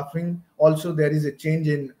terms of coughing, also there is a change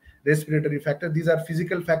in respiratory factor. These are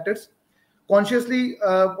physical factors. Consciously,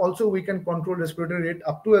 also we can control respiratory rate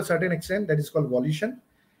up to a certain extent. That is called volition.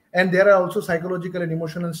 And there are also psychological and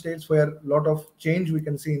emotional states where a lot of change we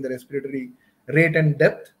can see in the respiratory rate and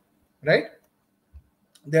depth, right?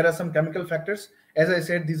 There are some chemical factors. As I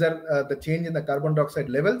said, these are the change in the carbon dioxide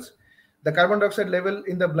levels. The carbon dioxide level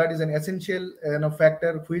in the blood is an essential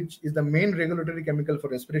factor, which is the main regulatory chemical for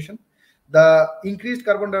respiration. The increased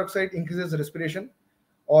carbon dioxide increases respiration,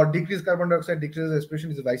 or decreased carbon dioxide decreases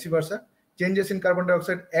respiration, is vice versa. Changes in carbon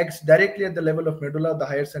dioxide acts directly at the level of medulla, the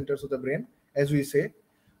higher centers of the brain, as we say.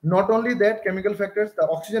 Not only that, chemical factors, the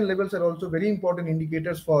oxygen levels are also very important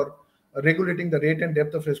indicators for regulating the rate and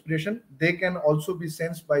depth of respiration. They can also be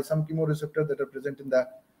sensed by some chemoreceptors that are present in the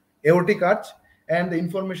aortic arch, and the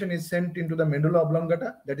information is sent into the medulla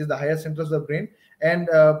oblongata, that is the higher centers of the brain, and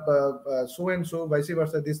so and so, vice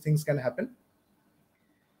versa, these things can happen.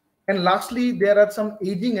 And lastly, there are some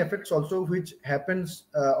aging effects also which happens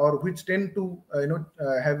or which tend to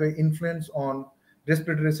have an influence on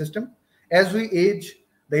respiratory system. As we age,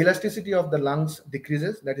 the elasticity of the lungs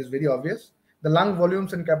decreases. That is very obvious. The lung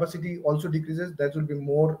volumes and capacity also decreases. That will be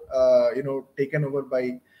more taken over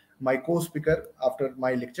by my co-speaker after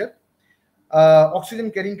my lecture.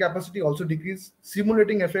 Oxygen carrying capacity also decrease.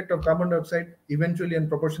 Stimulating effect of carbon dioxide eventually and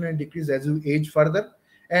proportionally decrease as you age further.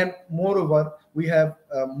 And moreover, we have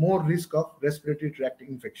more risk of respiratory tract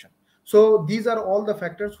infection. So these are all the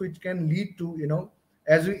factors which can lead to,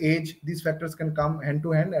 as we age, these factors can come hand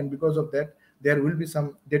to hand, and because of that, there will be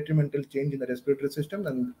some detrimental change in the respiratory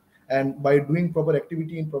system. And by doing proper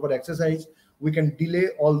activity and proper exercise, we can delay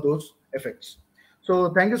all those effects.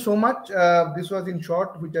 So thank you so much. This was in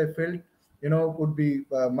short, which I felt would be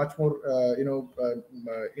much more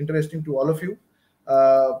interesting to all of you.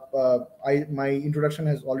 My introduction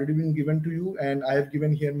has already been given to you, and I have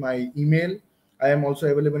given here my email. I am also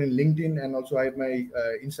available in LinkedIn, and also I have my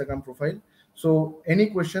Instagram profile. So any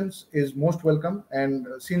questions is most welcome. And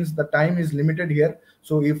since the time is limited here,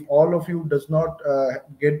 so if all of you does not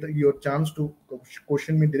get your chance to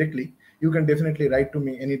question me directly, you can definitely write to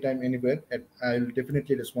me anytime, anywhere, and I will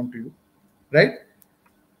definitely respond to you. Right?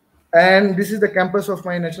 And this is the campus of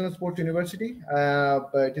my National Sports University.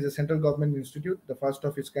 It is a central government institute, the first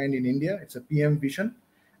of its kind in India. It's a PM Vision.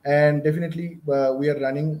 And definitely we are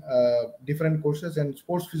running different courses, and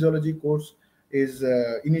sports physiology course is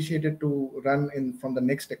initiated to run in from the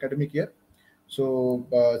next academic year. So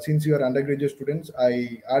since you are undergraduate students,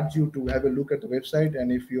 I urge you to have a look at the website,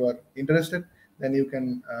 and if you are interested, then you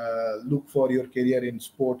can look for your career in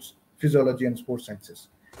sports physiology and sports sciences.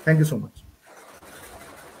 Thank you so much.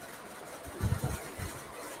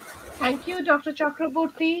 Thank you, Dr.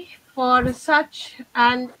 Chakraborty, for such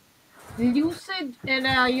an lucid,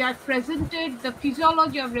 and you have presented the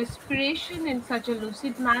physiology of respiration in such a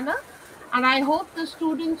lucid manner. And I hope the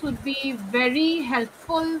students would be very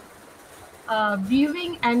helpful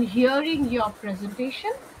viewing and hearing your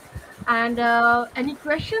presentation. And any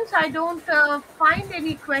questions? I don't find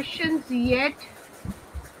any questions yet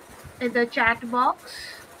in the chat box.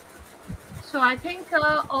 So I think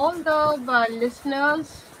all the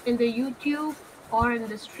listeners in the YouTube or in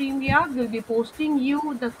the StreamYard will be posting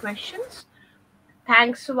you the questions.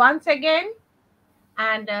 Thanks once again,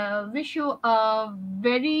 and wish you a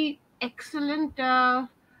very excellent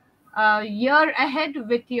year ahead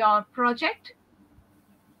with your project.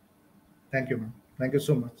 Thank you, ma'am. Thank you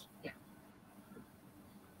so much. Yeah.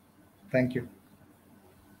 Thank you.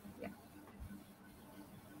 Yeah.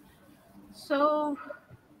 So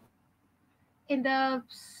in the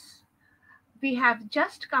we have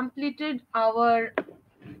just completed our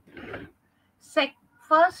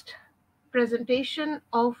first presentation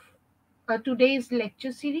of today's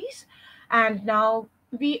lecture series, and now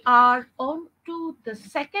we are on to the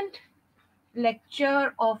second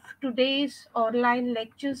lecture of today's online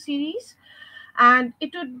lecture series, and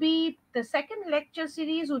it would be the second lecture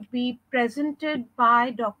series would be presented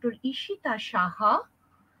by Dr. Ishita Saha.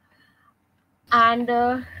 And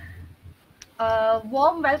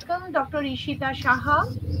warm welcome, Dr. Ishita Saha.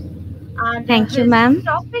 And Thank you, his ma'am.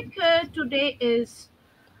 topic today is,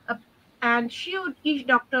 and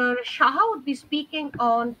Dr. Saha would be speaking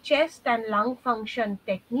on chest and lung function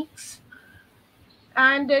techniques.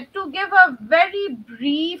 And to give a very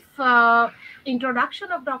brief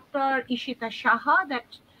introduction of Dr. Ishita Saha, that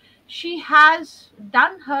she has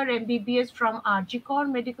done her MBBS from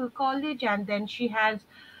Arijit Medical College, and then she has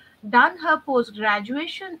done her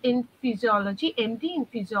post-graduation in physiology, MD in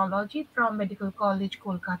physiology from Medical College,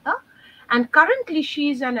 Kolkata. And currently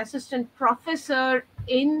she is an assistant professor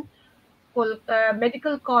in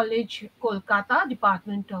Medical College, Kolkata,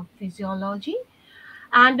 Department of Physiology.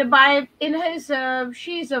 And by in his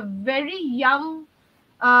she is a very young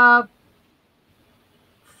uh,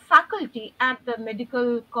 faculty at the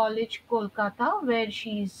Medical College, Kolkata, where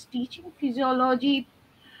she is teaching physiology.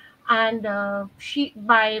 And she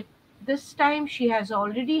by this time she has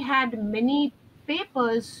already had many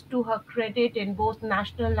papers to her credit in both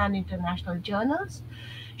national and international journals.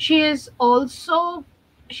 She is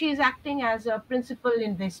acting as a principal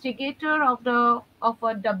investigator of a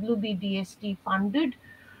WBDST funded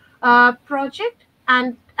project,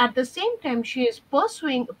 and at the same time she is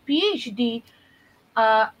pursuing a PhD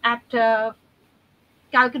at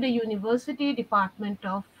Calcutta University Department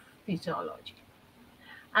of Physiology.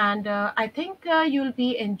 And I think you'll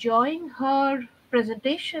be enjoying her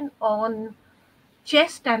presentation on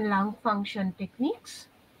chest and lung function techniques.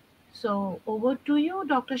 So over to you,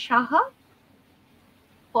 Dr. Saha,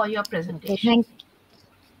 for your Okay, presentation.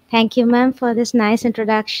 thank you, ma'am, for this nice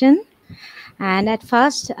introduction. And at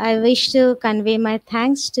first, I wish to convey my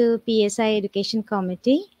thanks to PSI Education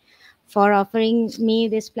Committee for offering me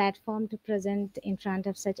this platform to present in front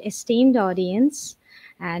of such esteemed audience.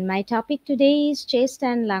 And my topic today is chest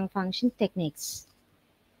and lung function techniques.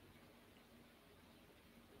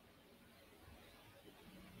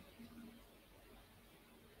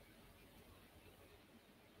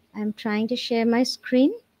 I'm trying to share my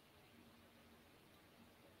screen.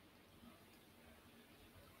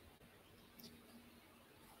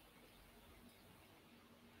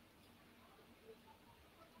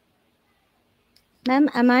 Ma'am,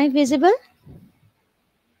 am I visible?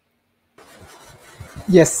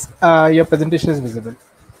 Yes, your presentation is visible,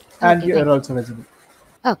 and Okay, you are also visible.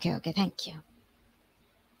 Okay, thank you.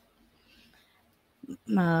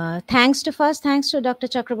 Thanks to Dr.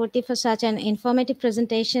 Chakraborty for such an informative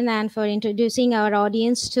presentation and for introducing our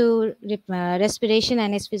audience to respiration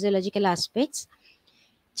and its physiological aspects.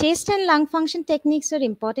 Chest and lung function techniques are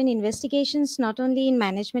important investigations not only in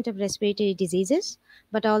management of respiratory diseases,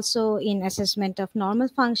 but also in assessment of normal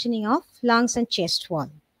functioning of lungs and chest wall.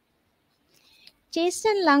 Chest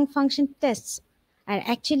and lung function tests are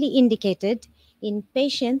actually indicated in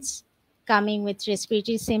patients coming with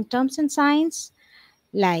respiratory symptoms and signs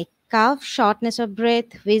like cough, shortness of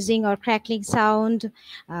breath, wheezing or crackling sound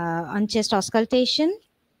on chest auscultation.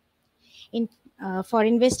 For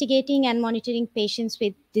investigating and monitoring patients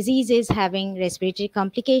with diseases having respiratory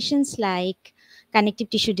complications like connective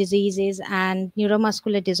tissue diseases and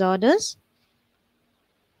neuromuscular disorders.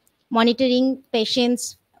 Monitoring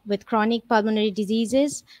patients with chronic pulmonary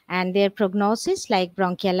diseases and their prognosis like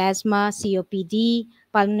bronchial asthma, COPD,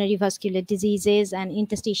 pulmonary vascular diseases, and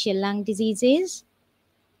interstitial lung diseases.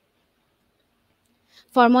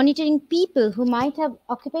 For monitoring people who might have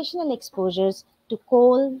occupational exposures to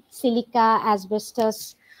coal, silica,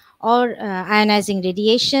 asbestos, or ionizing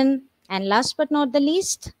radiation. And last but not the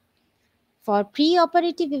least, for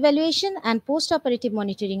pre-operative evaluation and post-operative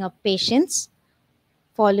monitoring of patients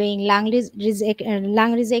following lung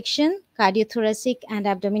resection, cardiothoracic and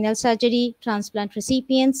abdominal surgery, transplant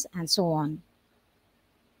recipients, and so on.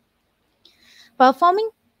 Performing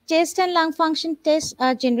chest and lung function tests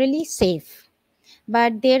are generally safe,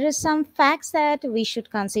 but there are some facts that we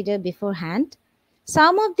should consider beforehand.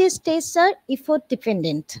 Some of these tests are effort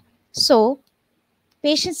dependent. So,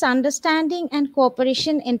 patients' understanding and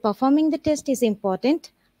cooperation in performing the test is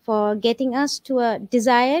important for getting us to a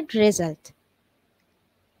desired result.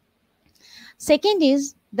 Second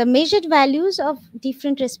is the measured values of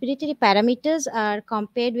different respiratory parameters are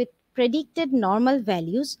compared with predicted normal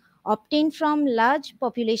values obtained from large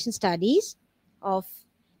population studies of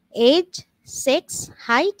age, sex,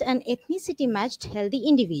 height, and ethnicity matched healthy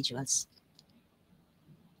individuals.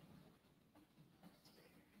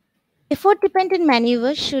 Effort-dependent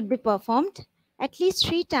maneuvers should be performed at least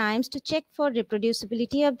 3 times to check for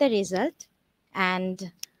reproducibility of the result,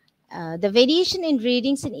 and the variation in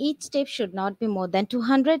readings in each step should not be more than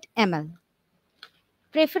 200 ml.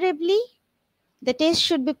 Preferably, the test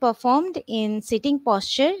should be performed in sitting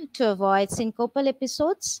posture to avoid syncopal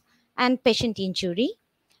episodes and patient injury.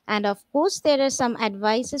 And of course, there are some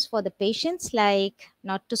advices for the patients like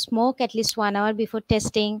not to smoke at least 1 hour before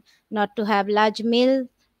testing, not to have large meal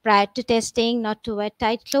prior to testing, not to wear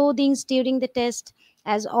tight clothing during the test,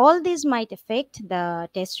 as all these might affect the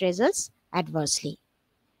test results adversely.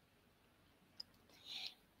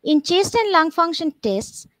 In chest and lung function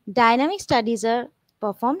tests, dynamic studies are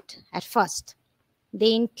performed at first.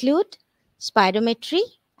 They include spirometry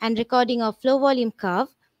and recording of flow volume curve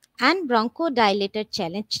and bronchodilator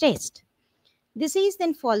challenge test. This is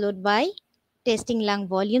then followed by testing lung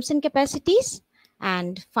volumes and capacities,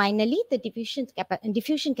 and finally the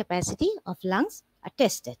diffusion capacity of lungs are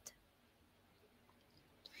tested.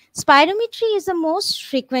 Spirometry is the most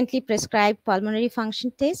frequently prescribed pulmonary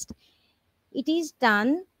function test. It is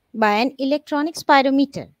done by an electronic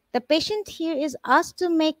spirometer. The patient here is asked to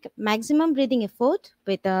make maximum breathing effort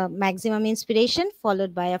with a maximum inspiration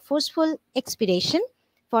followed by a forceful expiration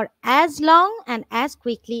for as long and as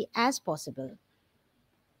quickly as possible.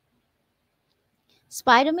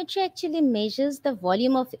 Spirometry actually measures the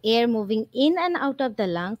volume of air moving in and out of the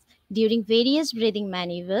lungs during various breathing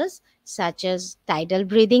maneuvers such as tidal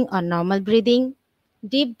breathing or normal breathing,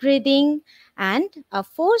 deep breathing, and a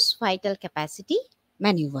force vital capacity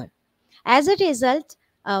maneuver. As a result,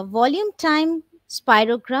 a volume time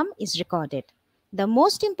spirogram is recorded. The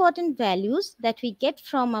most important values that we get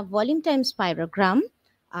from a volume time spirogram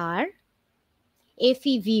are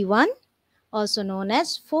FEV1, also known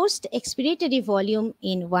as forced expiratory volume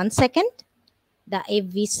in 1 second, the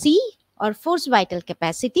FVC or force vital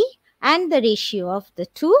capacity, and the ratio of the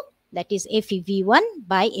two, that is FEV1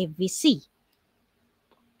 by FVC.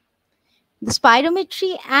 The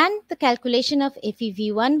spirometry and the calculation of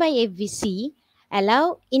FEV1 by FVC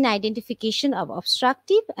allow in identification of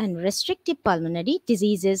obstructive and restrictive pulmonary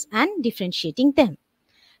diseases and differentiating them.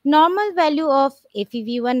 Normal value of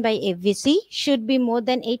FEV1 by FVC should be more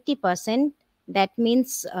than 80%. That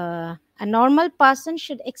means a normal person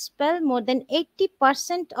should expel more than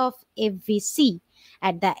 80% of FVC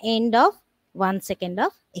at the end of 1 second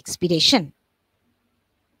of expiration.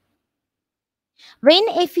 When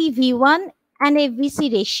FEV1 and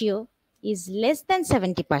FVC ratio is less than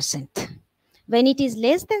 70%. When it is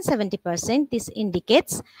less than 70%, this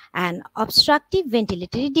indicates an obstructive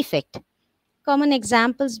ventilatory defect. Common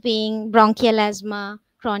examples being bronchial asthma,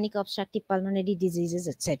 chronic obstructive pulmonary diseases,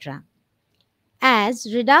 etc.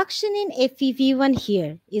 As reduction in FEV1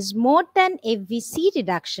 here is more than FVC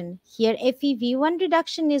reduction, here FEV1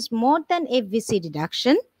 reduction is more than FVC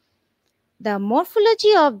reduction, the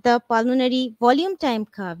morphology of the pulmonary volume time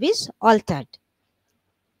curve is altered.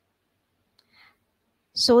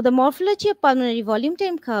 So the morphology of pulmonary volume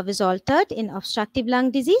time curve is altered in obstructive lung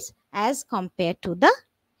disease as compared to the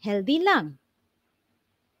healthy lung.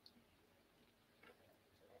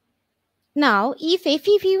 Now, if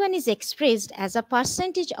FEV1 is expressed as a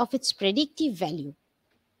percentage of its predictive value,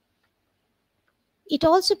 it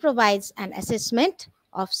also provides an assessment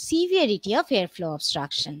of severity of airflow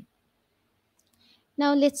obstruction.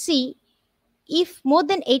 Now, let's see, if more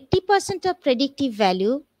than 80% of predictive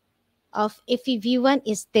value of FEV1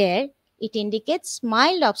 is there, it indicates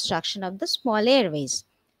mild obstruction of the small airways.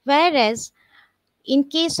 Whereas in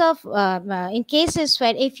cases where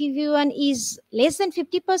FEV1 is less than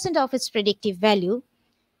 50% of its predictive value,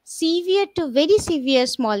 severe to very severe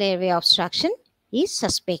small airway obstruction is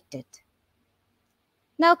suspected.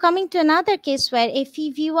 Now coming to another case where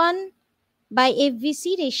FEV1 by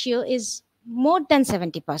FVC ratio is more than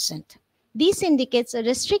 70%. This indicates a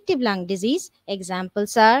restrictive lung disease.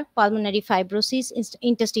 Examples are pulmonary fibrosis,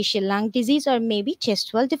 interstitial lung disease, or maybe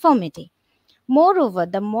chest wall deformity. Moreover,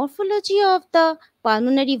 the morphology of the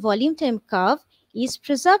pulmonary volume time curve is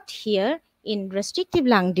preserved here in restrictive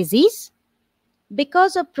lung disease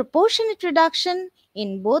because of proportionate reduction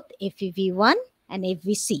in both FEV1 and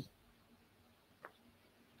FVC.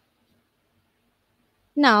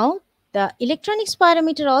 Now, the electronic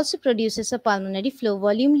spirometer also produces a pulmonary flow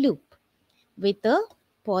volume loop with a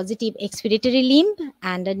positive expiratory limb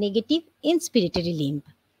and a negative inspiratory limb.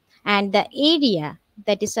 And the area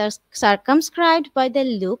that is circumscribed by the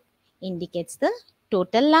loop indicates the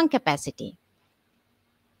total lung capacity.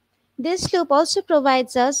 This loop also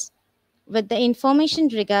provides us with the information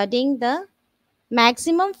regarding the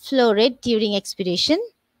maximum flow rate during expiration,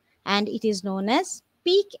 and it is known as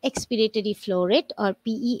peak expiratory flow rate or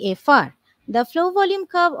PEFR. The flow volume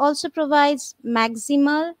curve also provides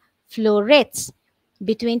maximal flow rates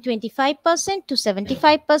between 25% to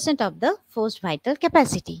 75% of the forced vital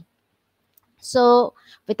capacity. So,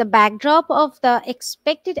 with a backdrop of the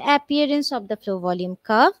expected appearance of the flow volume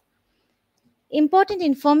curve, important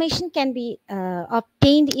information can be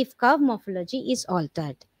obtained if curve morphology is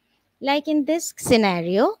altered. Like in this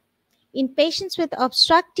scenario, in patients with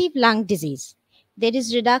obstructive lung disease, there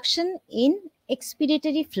is reduction in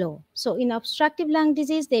expiratory flow. So in obstructive lung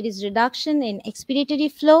disease, there is reduction in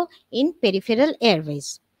expiratory flow in peripheral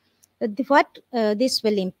airways. What this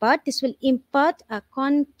will impart? This will impart a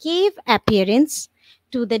concave appearance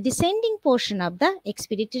to the descending portion of the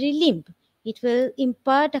expiratory limb. It will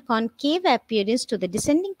impart a concave appearance to the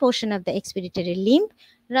descending portion of the expiratory limb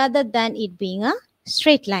rather than it being a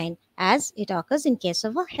straight line as it occurs in case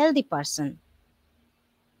of a healthy person.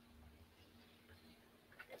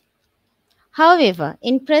 However,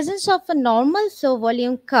 in presence of a normal flow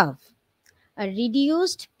volume curve, a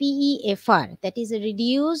reduced PEFR, that is a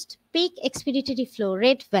reduced peak expiratory flow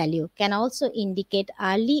rate value, can also indicate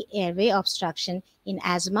early airway obstruction in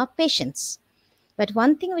asthma patients. But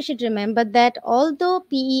one thing we should remember that although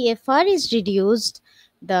PEFR is reduced,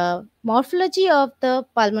 the morphology of the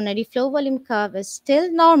pulmonary flow volume curve is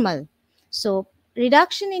still normal. So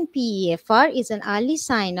reduction in PEFR is an early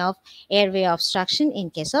sign of airway obstruction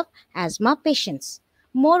in case of asthma patients.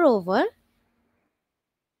 Moreover,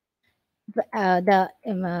 the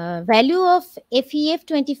value of FEF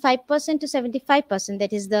 25% to 75%,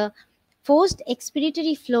 that is the forced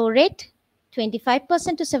expiratory flow rate 25%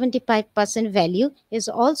 to 75% value, is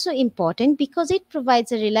also important because it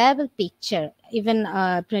provides a reliable picture, even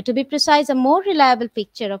to be precise, a more reliable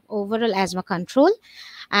picture of overall asthma control,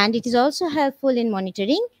 and it is also helpful in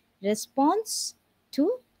monitoring response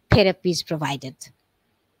to therapies provided.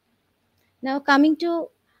 Now coming to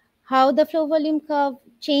how the flow volume curve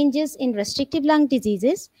changes in restrictive lung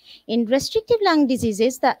diseases. In restrictive lung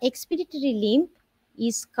diseases, the expiratory limb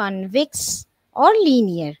is convex or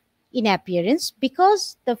linear in appearance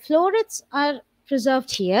because the flow rates are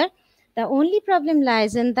preserved here. The only problem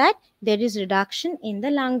lies in that there is reduction in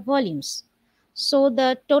the lung volumes. So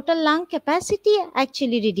the total lung capacity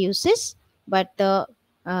actually reduces, but the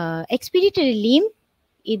expiratory limb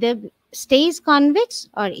either stays convex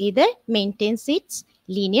or either maintains its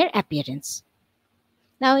linear appearance.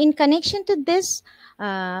 Now, in connection to this,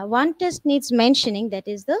 one test needs mentioning, that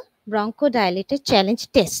is the bronchodilator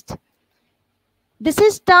challenge test. This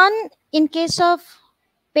is done in case of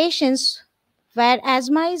patients where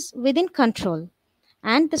asthma is within control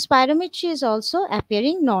and the spirometry is also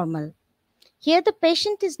appearing normal. Here the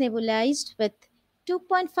patient is nebulized with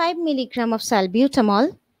 2.5 milligram of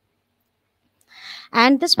salbutamol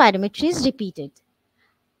and the spirometry is repeated.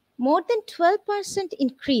 More than 12%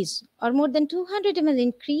 increase or more than 200 ml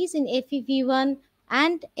increase in FEV1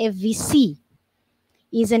 and FVC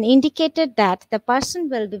is an indicator that the person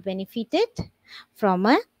will be benefited from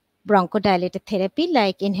a bronchodilator therapy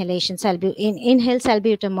like inhaled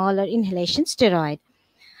salbutamol or inhalation steroid.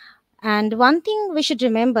 And one thing we should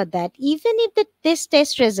remember that even if this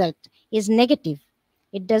test result is negative.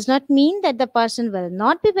 It does not mean that the person will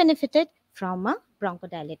not be benefited from a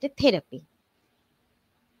bronchodilator therapy.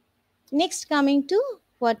 Next, coming to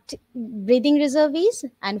what breathing reserve is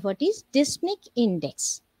and what is dyspneic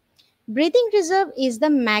index. Breathing reserve is the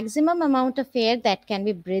maximum amount of air that can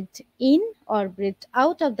be breathed in or breathed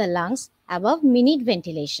out of the lungs above minute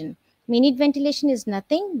ventilation. Minute ventilation is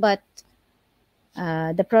nothing but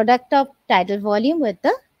the product of tidal volume with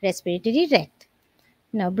the respiratory rate.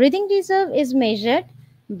 Now, breathing reserve is measured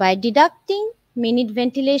by deducting minute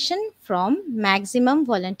ventilation from maximum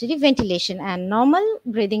voluntary ventilation, and normal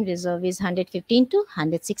breathing reserve is 115 to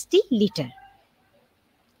 160 liter.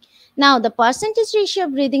 Now, the percentage ratio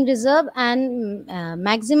of breathing reserve and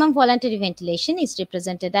maximum voluntary ventilation is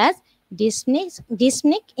represented as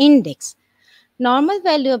dyspneic index. Normal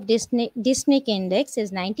value of dyspneic index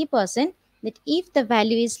is 90%. That if the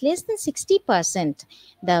value is less than 60%,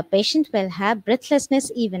 the patient will have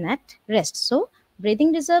breathlessness even at rest. So,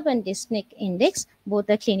 breathing reserve and dyspneic index both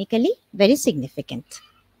are clinically very significant.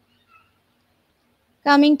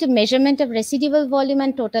 Coming to measurement of residual volume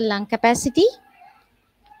and total lung capacity,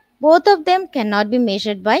 both of them cannot be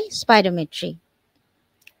measured by spirometry.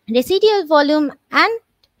 Residual volume and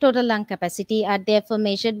total lung capacity are therefore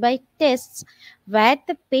measured by tests where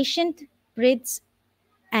the patient breathes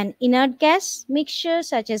an inert gas mixture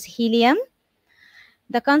such as helium.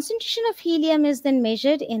 The concentration of helium is then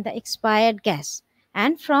measured in the expired gas,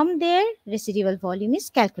 and from there residual volume is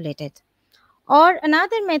calculated. Or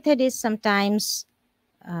another method is sometimes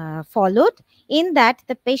followed, in that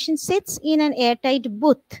the patient sits in an airtight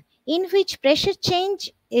booth in which pressure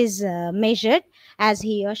change is measured as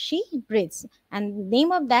he or she breathes, and the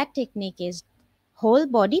name of that technique is whole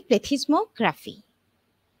body plethysmography.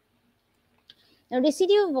 Now,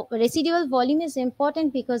 residual volume is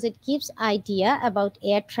important because it gives idea about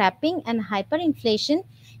air trapping and hyperinflation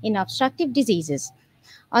in obstructive diseases.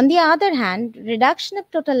 On the other hand, reduction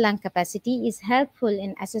of total lung capacity is helpful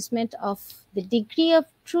in assessment of the degree of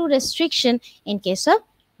true restriction in case of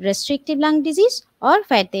restrictive lung disease or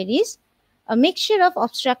where there is a mixture of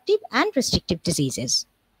obstructive and restrictive diseases.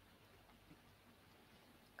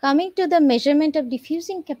 Coming to the measurement of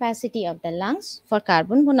diffusing capacity of the lungs for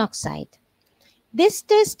carbon monoxide. This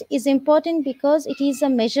test is important because it is a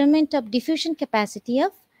measurement of diffusion capacity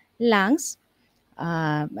of lungs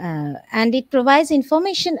and it provides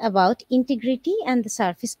information about integrity and the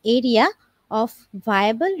surface area of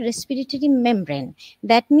viable respiratory membrane.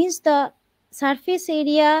 That means the surface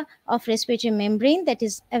area of respiratory membrane that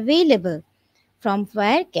is available from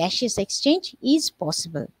where gaseous exchange is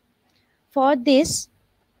possible. For this,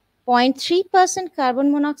 0.3%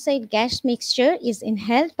 carbon monoxide gas mixture is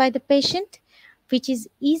inhaled by the patient, which is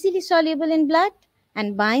easily soluble in blood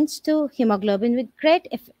and binds to hemoglobin with great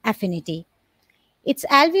affinity. Its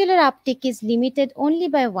alveolar uptake is limited only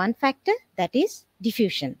by one factor, that is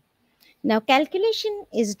diffusion. Now, calculation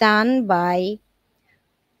is done by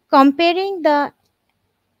comparing the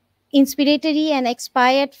inspiratory and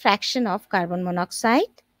expired fraction of carbon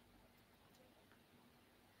monoxide.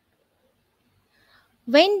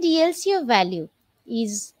 When DLCO value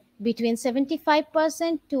is between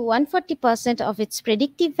 75% to 140% of its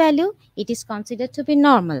predictive value, it is considered to be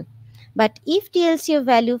normal. But if DLCO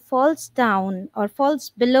value falls down or falls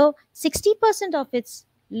below 60% of its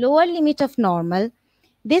lower limit of normal,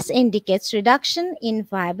 this indicates reduction in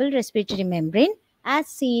viable respiratory membrane as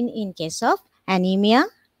seen in case of anemia,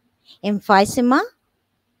 emphysema,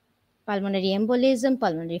 pulmonary embolism,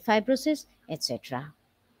 pulmonary fibrosis, etc.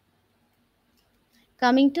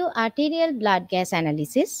 Coming to arterial blood gas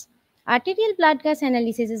analysis. Arterial blood gas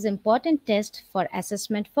analysis is an important test for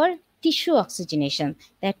assessment for tissue oxygenation.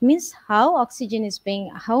 That means how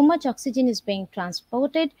much oxygen is being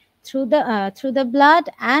transported through the blood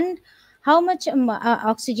and how much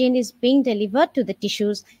oxygen is being delivered to the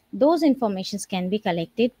tissues. Those informations can be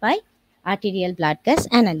collected by arterial blood gas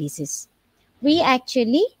analysis. We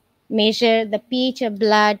actually measure the pH of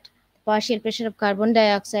blood, partial pressure of carbon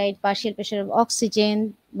dioxide, partial pressure of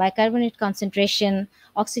oxygen, bicarbonate concentration,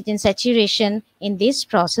 oxygen saturation in this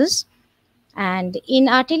process. And in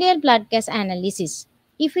arterial blood gas analysis,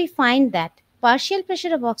 if we find that partial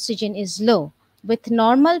pressure of oxygen is low with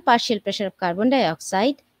normal partial pressure of carbon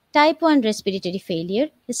dioxide, type 1 respiratory failure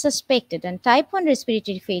is suspected, and type 1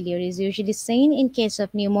 respiratory failure is usually seen in case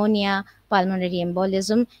of pneumonia, pulmonary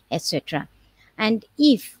embolism, etc. And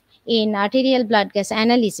if in arterial blood gas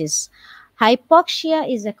analysis,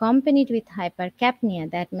 hypoxia is accompanied with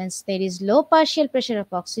hypercapnia, that means there is low partial pressure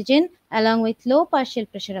of oxygen along with low partial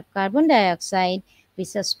pressure of carbon dioxide, We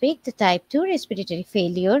suspect type 2 respiratory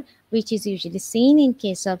failure, which is usually seen in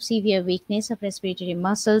case of severe weakness of respiratory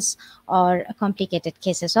muscles or complicated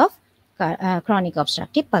cases of chronic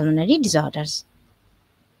obstructive pulmonary disorders.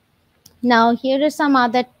 Now, here are some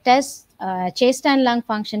other tests, chest and lung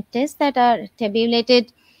function tests that are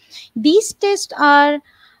tabulated. These tests are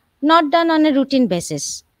not done on a routine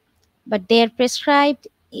basis, but they are prescribed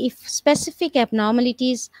if specific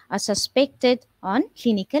abnormalities are suspected on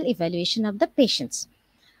clinical evaluation of the patients.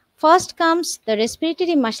 First comes the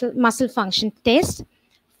respiratory muscle function test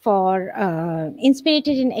for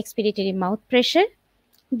inspiratory and expiratory mouth pressure.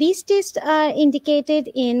 These tests are indicated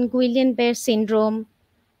in Guillain-Barré syndrome,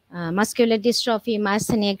 muscular dystrophy,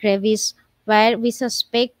 myasthenia gravis, where we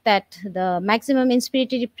suspect that the maximum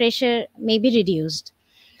inspiratory pressure may be reduced.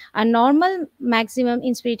 A normal maximum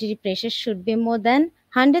inspiratory pressure should be more than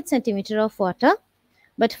 100 centimeter of water,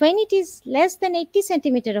 but when it is less than 80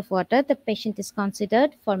 centimeter of water, the patient is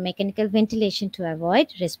considered for mechanical ventilation to avoid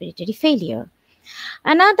respiratory failure.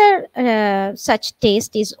 Another such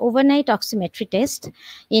test is overnight oximetry test.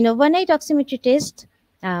 In overnight oximetry test,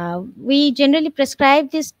 we generally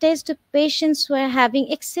prescribe this test to patients who are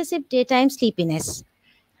having excessive daytime sleepiness,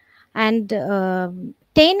 and 10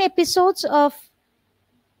 episodes of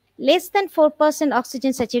less than 4%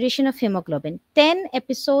 oxygen saturation of hemoglobin. 10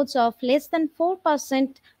 episodes of less than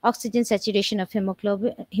 4% oxygen saturation of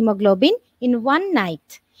hemoglobin in one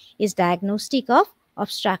night is diagnostic of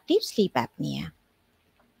obstructive sleep apnea.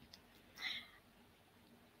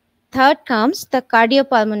 Third comes the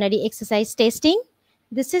cardiopulmonary exercise testing.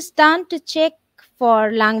 This is done to check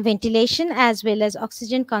for lung ventilation as well as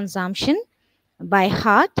oxygen consumption by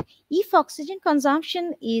heart. If oxygen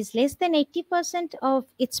consumption is less than 80% of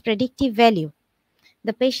its predictive value,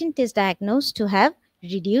 the patient is diagnosed to have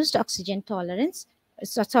reduced oxygen tolerance,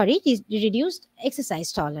 reduced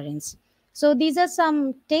exercise tolerance. So these are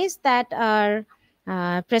some tests that are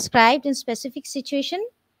prescribed in specific situation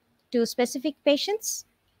to specific patients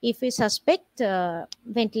if we suspect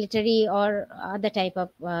ventilatory or other type of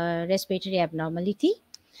respiratory abnormality.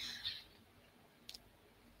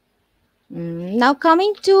 Now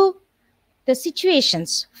coming to the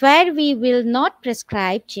situations where we will not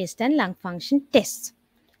prescribe chest and lung function tests.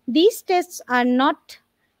 These tests are not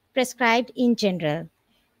prescribed in general.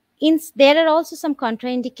 There are also some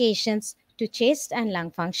contraindications to chest and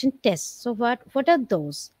lung function tests. So what are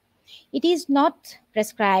those? It is not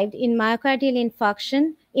prescribed in myocardial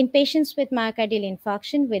infarction in patients with myocardial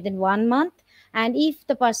infarction within 1 month, and if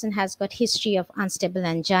the person has got history of unstable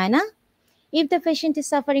angina, if the patient is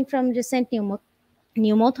suffering from recent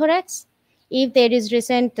pneumothorax, if there is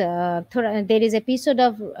recent there is episode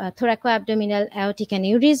of thoracoabdominal aortic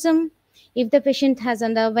aneurysm, if the patient has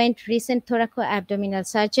underwent recent thoracoabdominal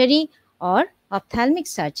surgery or ophthalmic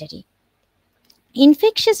surgery.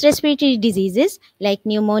 Infectious respiratory diseases like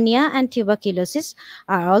pneumonia and tuberculosis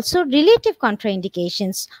are also relative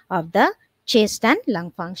contraindications of the chest and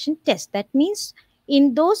lung function test. That means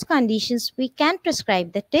in those conditions, we can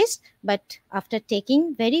prescribe the test, but after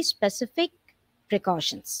taking very specific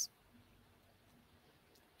precautions.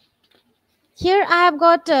 Here I have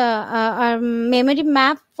got a memory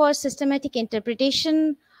map for systematic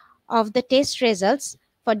interpretation of the test results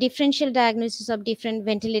for differential diagnosis of different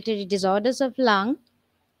ventilatory disorders of lung.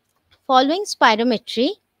 Following spirometry,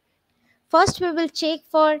 first we will check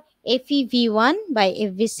for FEV1 by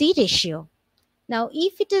FVC ratio. Now,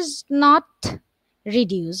 if it is not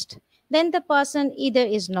reduced, then the person either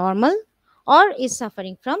is normal or is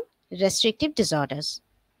suffering from restrictive disorders.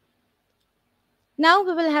 Now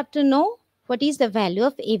we will have to know what is the value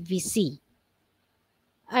of FVC.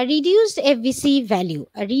 A reduced FVC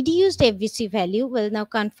value will now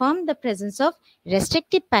confirm the presence of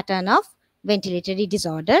restrictive pattern of ventilatory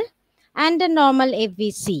disorder, and a normal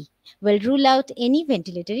FVC will rule out any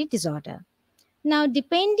ventilatory disorder. Now,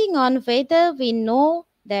 depending on whether we know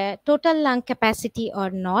the total lung capacity or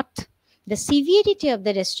not, the severity of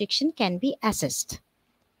the restriction can be assessed.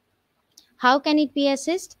 How can it be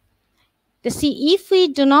assessed? If we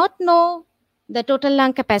do not know the total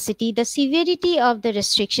lung capacity, the severity of the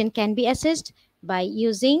restriction can be assessed by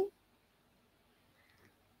using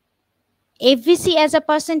FVC as a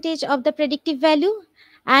percentage of the predictive value.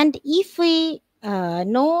 And if we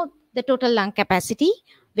know the total lung capacity,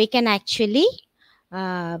 we can actually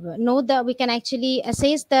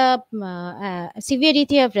assess the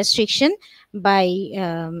severity of restriction by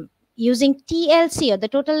using TLC, or the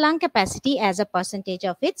total lung capacity, as a percentage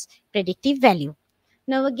of its predictive value.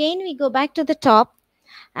 Now again, we go back to the top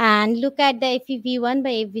and look at the FEV1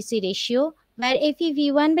 by FVC ratio, where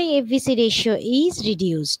FEV1 by FVC ratio is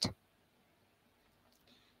reduced.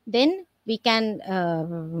 Then we can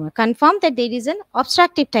confirm that there is an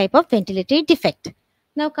obstructive type of ventilatory defect.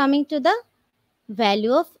 Now coming to the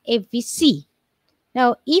value of FVC.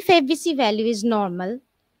 Now if FVC value is normal,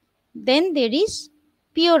 then there is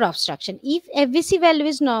pure obstruction. If FVC value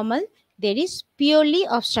is normal, there is purely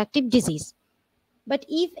obstructive disease. But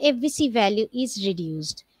if FVC value is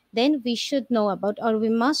reduced, then we should know about, or we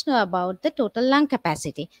must know about, the total lung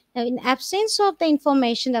capacity. Now, in absence of the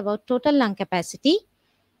information about total lung capacity,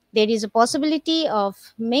 there is a possibility of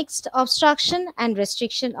mixed obstruction and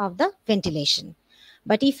restriction of the ventilation.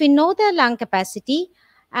 But if we know the lung capacity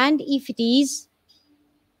and if it is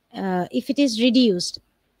reduced,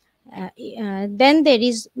 then there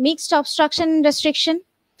is mixed obstruction and restriction.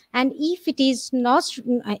 And if it is not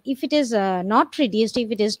reduced,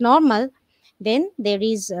 if it is normal, then there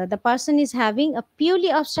is the person is having a purely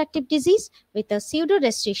obstructive disease with a pseudo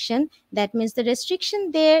restriction. That means the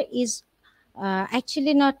restriction there is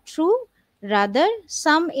actually not true. Rather,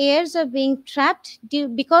 some airs are being trapped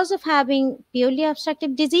because of having purely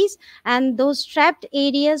obstructive disease, and those trapped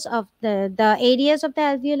areas of the areas of the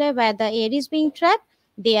alveoli where the air is being trapped,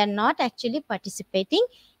 they are not actually participating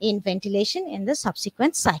in ventilation in the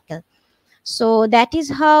subsequent cycle. So that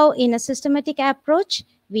is how, in a systematic approach,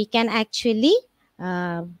 we can actually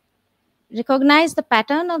recognize the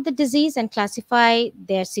pattern of the disease and classify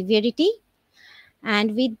their severity.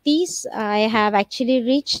 And with this, I have actually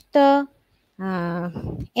reached the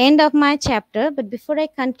end of my chapter. But before I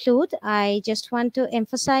conclude, I just want to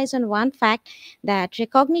emphasize on one fact, that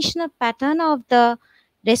recognition of pattern of the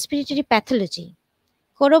respiratory pathology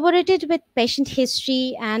corroborated with patient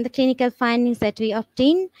history and the clinical findings that we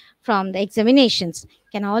obtain from the examinations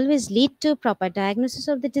can always lead to proper diagnosis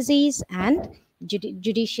of the disease and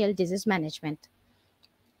judicial disease management.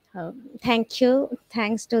 Thank you.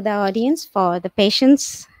 Thanks to the audience for the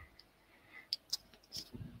patience.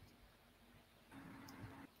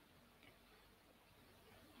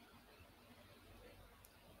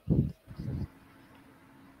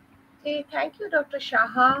 Okay, thank you, Dr.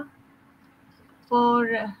 Saha,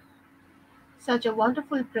 for such a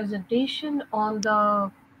wonderful presentation on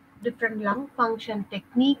the different lung function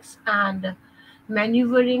techniques and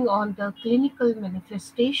maneuvering on the clinical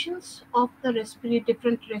manifestations of the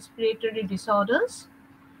different respiratory disorders.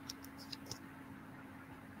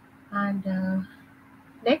 And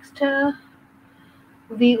next,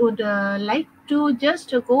 we would like to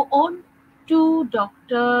just go on to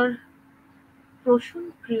Dr.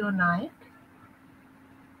 Proshun Prionaik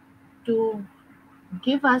to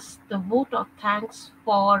give us the vote of thanks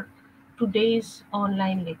for today's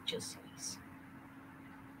online lecture series.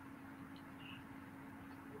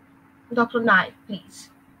 Dr. Naik, please.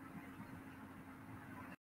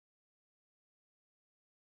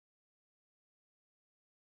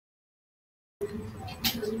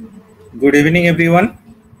 Good evening, everyone.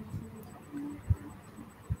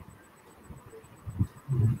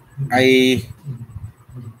 I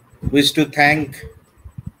wish to thank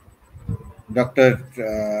Dr.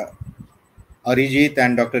 Arijit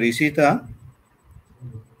and Dr. Ishita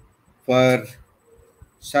for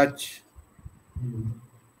such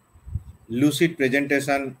lucid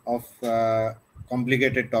presentation of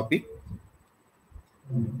complicated topic.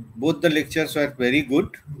 Both the lectures were very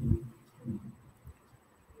good.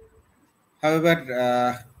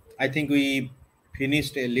 However, I think we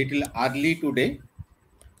finished a little early today.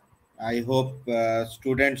 I hope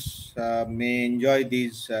students may enjoy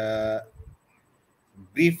these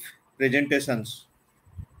brief presentations.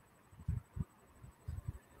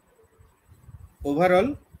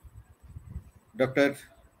 Overall, Dr.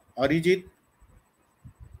 Arijit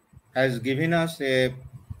has given us a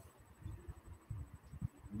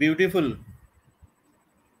beautiful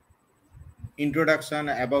introduction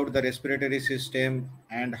about the respiratory system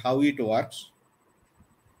and how it works.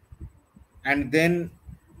 And then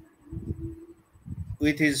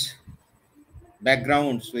with his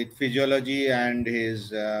backgrounds with physiology and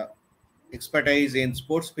his expertise in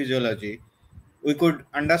sports physiology, we could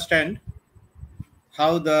understand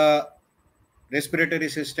how the respiratory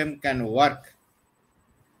system can work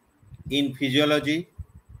in physiology,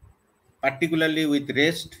 particularly with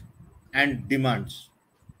rest and demands,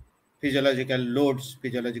 physiological loads,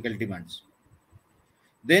 physiological demands.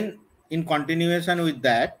 Then, in continuation with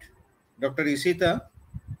that, Dr. Ishita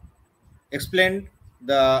explained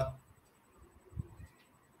the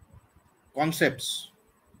concepts,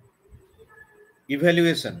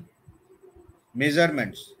 evaluation,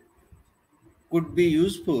 measurements could be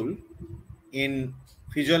useful in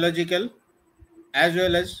physiological as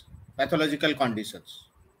well as pathological conditions.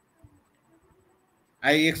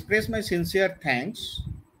 I express my sincere thanks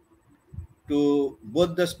to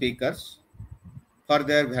both the speakers for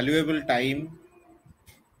their valuable time,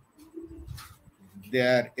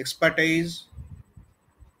 their expertise,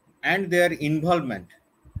 and their involvement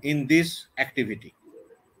in this activity.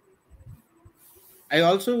 I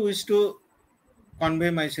also wish to convey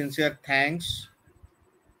my sincere thanks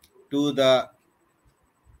to the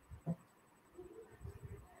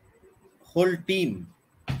whole team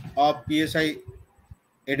of PSI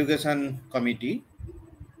Education Committee,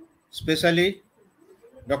 especially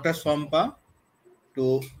Dr. Swampa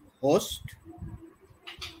to host,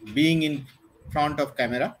 being in front of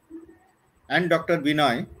camera, and Dr.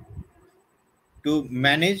 Binoy to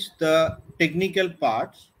manage the technical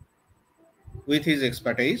parts with his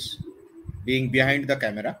expertise, being behind the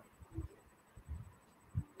camera,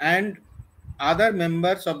 and other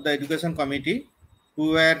members of the education committee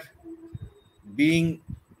who were being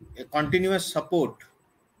a continuous support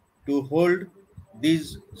to hold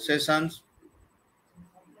these sessions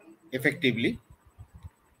effectively.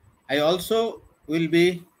 I also will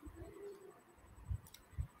be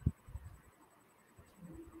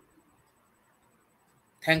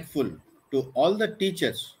thankful to all the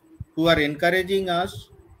teachers who are encouraging us,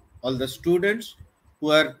 all the students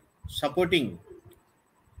who are supporting,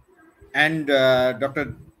 and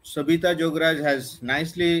Dr. Sabita Jograj has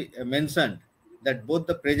nicely mentioned that both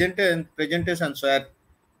the presentations were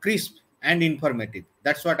crisp and informative.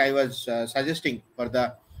 That's what I was suggesting for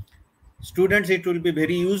the students. It will be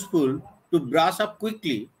very useful to brush up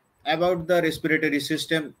quickly about the respiratory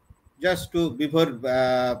system, just to before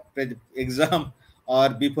exam or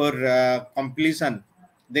before completion,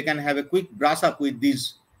 they can have a quick brush up with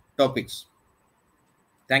these topics.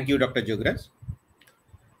 Thank you, Dr. Jograj.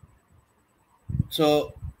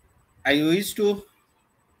 So I wish to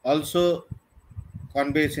also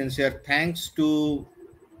convey sincere thanks to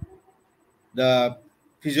the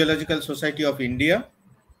Physiological Society of India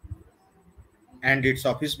and its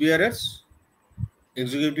office bearers,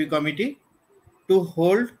 executive committee, to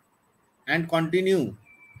hold and continue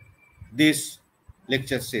this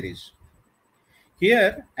lecture series.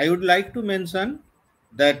 Here I would like to mention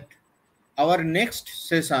that our next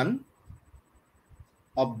session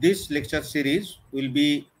of this lecture series will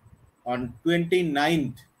be on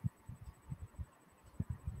 29th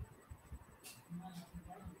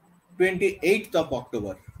 28th of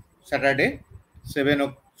October, Saturday,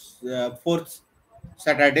 4th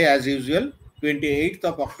Saturday as usual, 28th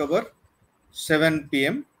of October, 7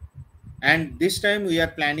 p.m. And this time we are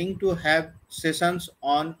planning to have sessions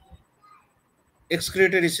on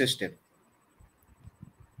excretory system.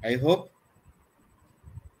 I hope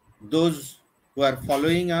those who are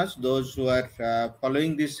following us, those who are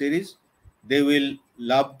following this series, they will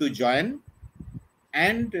love to join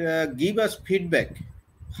and give us feedback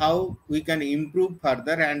how we can improve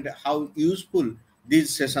further and how useful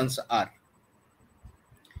these sessions are.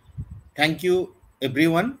 Thank you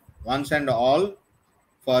everyone once and all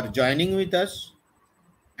for joining with us,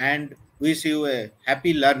 and wish you a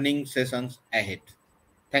happy learning sessions ahead.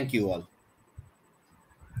 Thank you all.